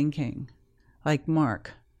line of thinking, like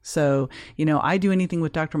Mark. So, I do anything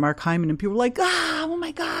with Dr. Mark Hyman, and people are like, oh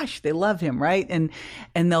my gosh, they love him, right? And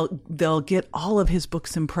they'll get all of his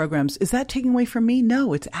books and programs. Is that taking away from me?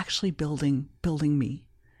 No, it's actually building me.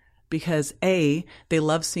 Because they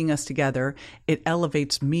love seeing us together. It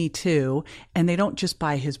elevates me too. And they don't just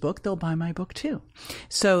buy his book, they'll buy my book too.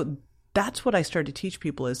 So that's what I started to teach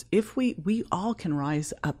people is if we all can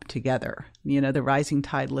rise up together, the rising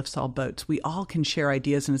tide lifts all boats. We all can share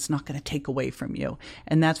ideas and it's not going to take away from you.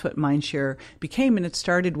 And that's what Mindshare became. And it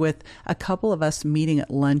started with a couple of us meeting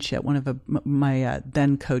at lunch at one of my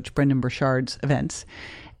then coach, Brendan Burchard's events.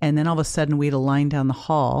 And then all of a sudden we had a line down the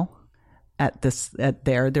hall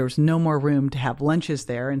there was no more room to have lunches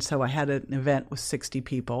there. And so I had an event with 60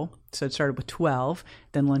 people. So it started with 12,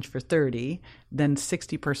 then lunch for 30, then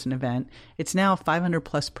 60 person event. It's now a 500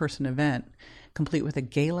 plus person event, complete with a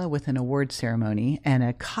gala with an award ceremony and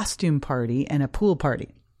a costume party and a pool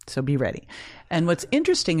party. So be ready. And what's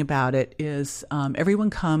interesting about it is everyone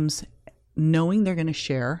comes knowing they're going to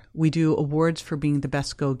share. We do awards for being the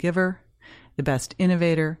best go-giver, the best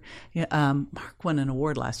innovator. Mark won an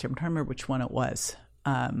award last year. I'm trying to remember which one it was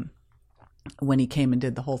when he came and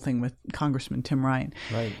did the whole thing with Congressman Tim Ryan.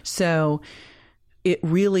 Right. So it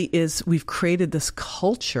really is, we've created this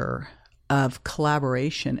culture of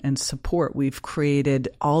collaboration and support. We've created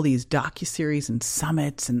all these docuseries and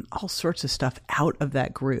summits and all sorts of stuff out of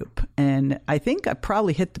that group. And I think I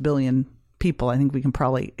probably hit the 1 billion people. I think we can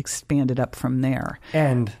probably expand it up from there.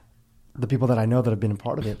 And the people that I know that have been a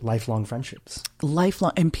part of it, lifelong friendships.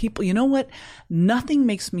 Lifelong. And people, you know what? Nothing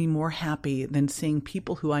makes me more happy than seeing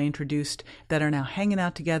people who I introduced that are now hanging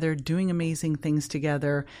out together, doing amazing things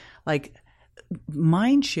together. Like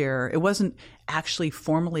Mindshare, it wasn't actually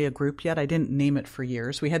formally a group yet. I didn't name it for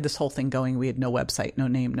years. We had this whole thing going. We had no website, no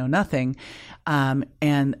name, no nothing.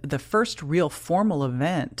 And the first real formal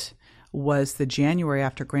event was the January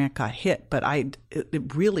after Grant got hit. But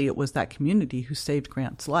it was that community who saved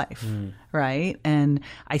Grant's life, right? And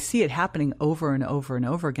I see it happening over and over and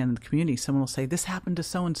over again in the community. Someone will say, this happened to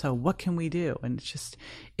so-and-so, what can we do? And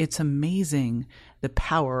it's amazing the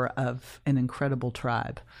power of an incredible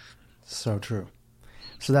tribe. So true.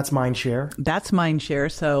 So that's Mindshare. That's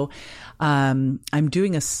Mindshare. So I'm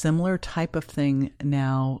doing a similar type of thing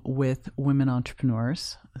now with women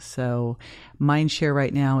entrepreneurs. So Mindshare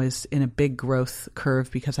right now is in a big growth curve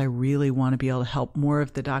because I really want to be able to help more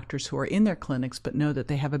of the doctors who are in their clinics but know that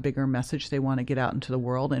they have a bigger message they want to get out into the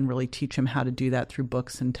world, and really teach them how to do that through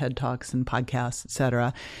books and TED Talks and podcasts, et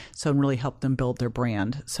cetera. So really help them build their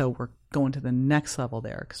brand. So we're going to the next level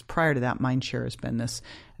there, because prior to that, Mindshare has been this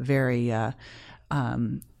very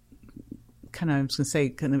kind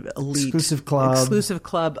of elite, exclusive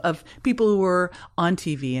club of people who were on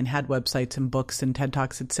TV and had websites and books and TED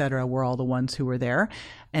Talks, et cetera, were all the ones who were there.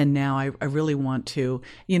 And now I really want to,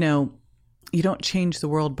 you don't change the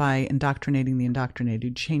world by indoctrinating the indoctrinated.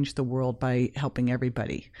 You change the world by helping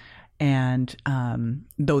everybody and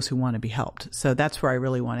those who want to be helped. So that's where I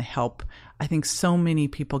really want to help. I think so many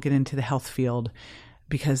people get into the health field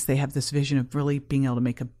because they have this vision of really being able to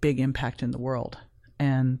make a big impact in the world.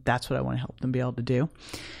 And that's what I want to help them be able to do.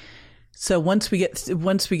 So once we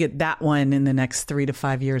get that one in the next 3 to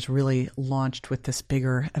 5 years really launched with this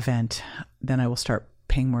bigger event, then I will start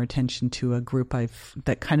paying more attention to a group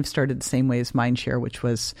that kind of started the same way as Mindshare, which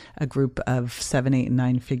was a group of 7, 8, and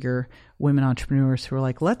 9 figure women entrepreneurs who were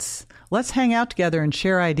like, let's hang out together and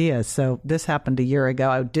share ideas. So this happened a year ago.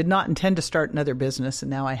 I did not intend to start another business, and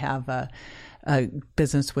now I have a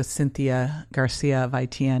business with Cynthia Garcia of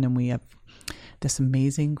ITN, and we have this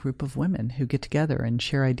amazing group of women who get together and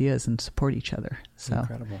share ideas and support each other. So,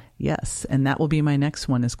 incredible. Yes. And that will be my next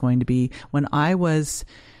one, is going to be, when I was,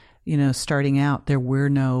 starting out, there were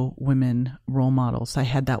no women role models. I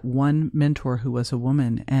had that one mentor who was a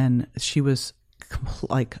woman, and she was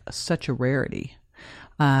like such a rarity.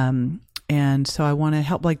 And so I want to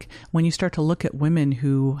help, like when you start to look at women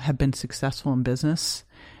who have been successful in business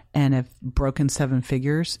and have broken 7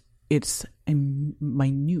 figures, it's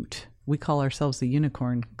minute. We call ourselves the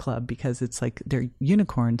Unicorn Club because it's like they're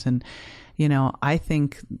unicorns. And, I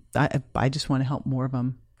think I just want to help more of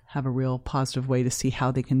them have a real positive way to see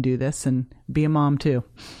how they can do this and be a mom too.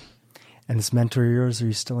 And this mentor of yours, are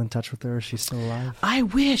you still in touch with her? Is she still alive? I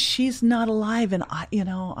wish. She's not alive. And I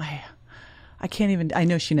can't even, I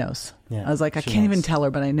know she knows. Yeah, I was like, I can't even tell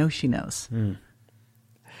her, but I know she knows.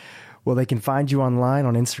 Well, they can find you online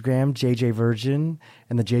on Instagram, JJ Virgin,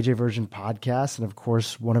 and the JJ Virgin podcast. And of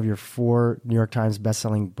course, one of your 4 New York Times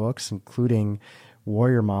bestselling books, including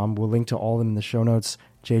Warrior Mom. We'll link to all of them in the show notes.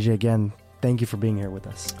 JJ, again, thank you for being here with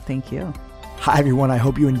us. Thank you. Hi, everyone. I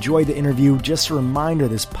hope you enjoyed the interview. Just a reminder,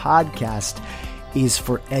 this podcast is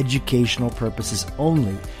for educational purposes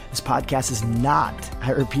only. This podcast is not,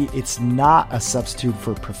 I repeat, it's not a substitute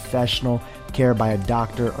for professional care by a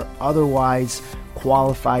doctor or otherwise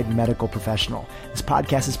qualified medical professional. This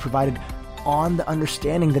podcast is provided on the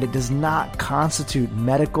understanding that it does not constitute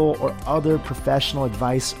medical or other professional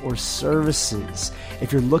advice or services.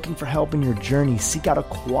 If you're looking for help in your journey, seek out a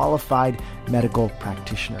qualified medical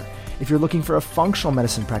practitioner. If you're looking for a functional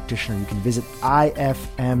medicine practitioner, you can visit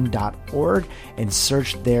ifm.org and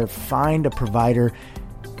search their Find a Provider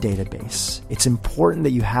database. It's important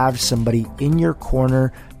that you have somebody in your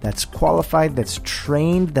corner that's qualified, that's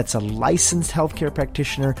trained, that's a licensed healthcare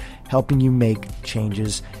practitioner helping you make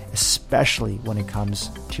changes, especially when it comes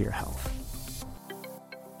to your health.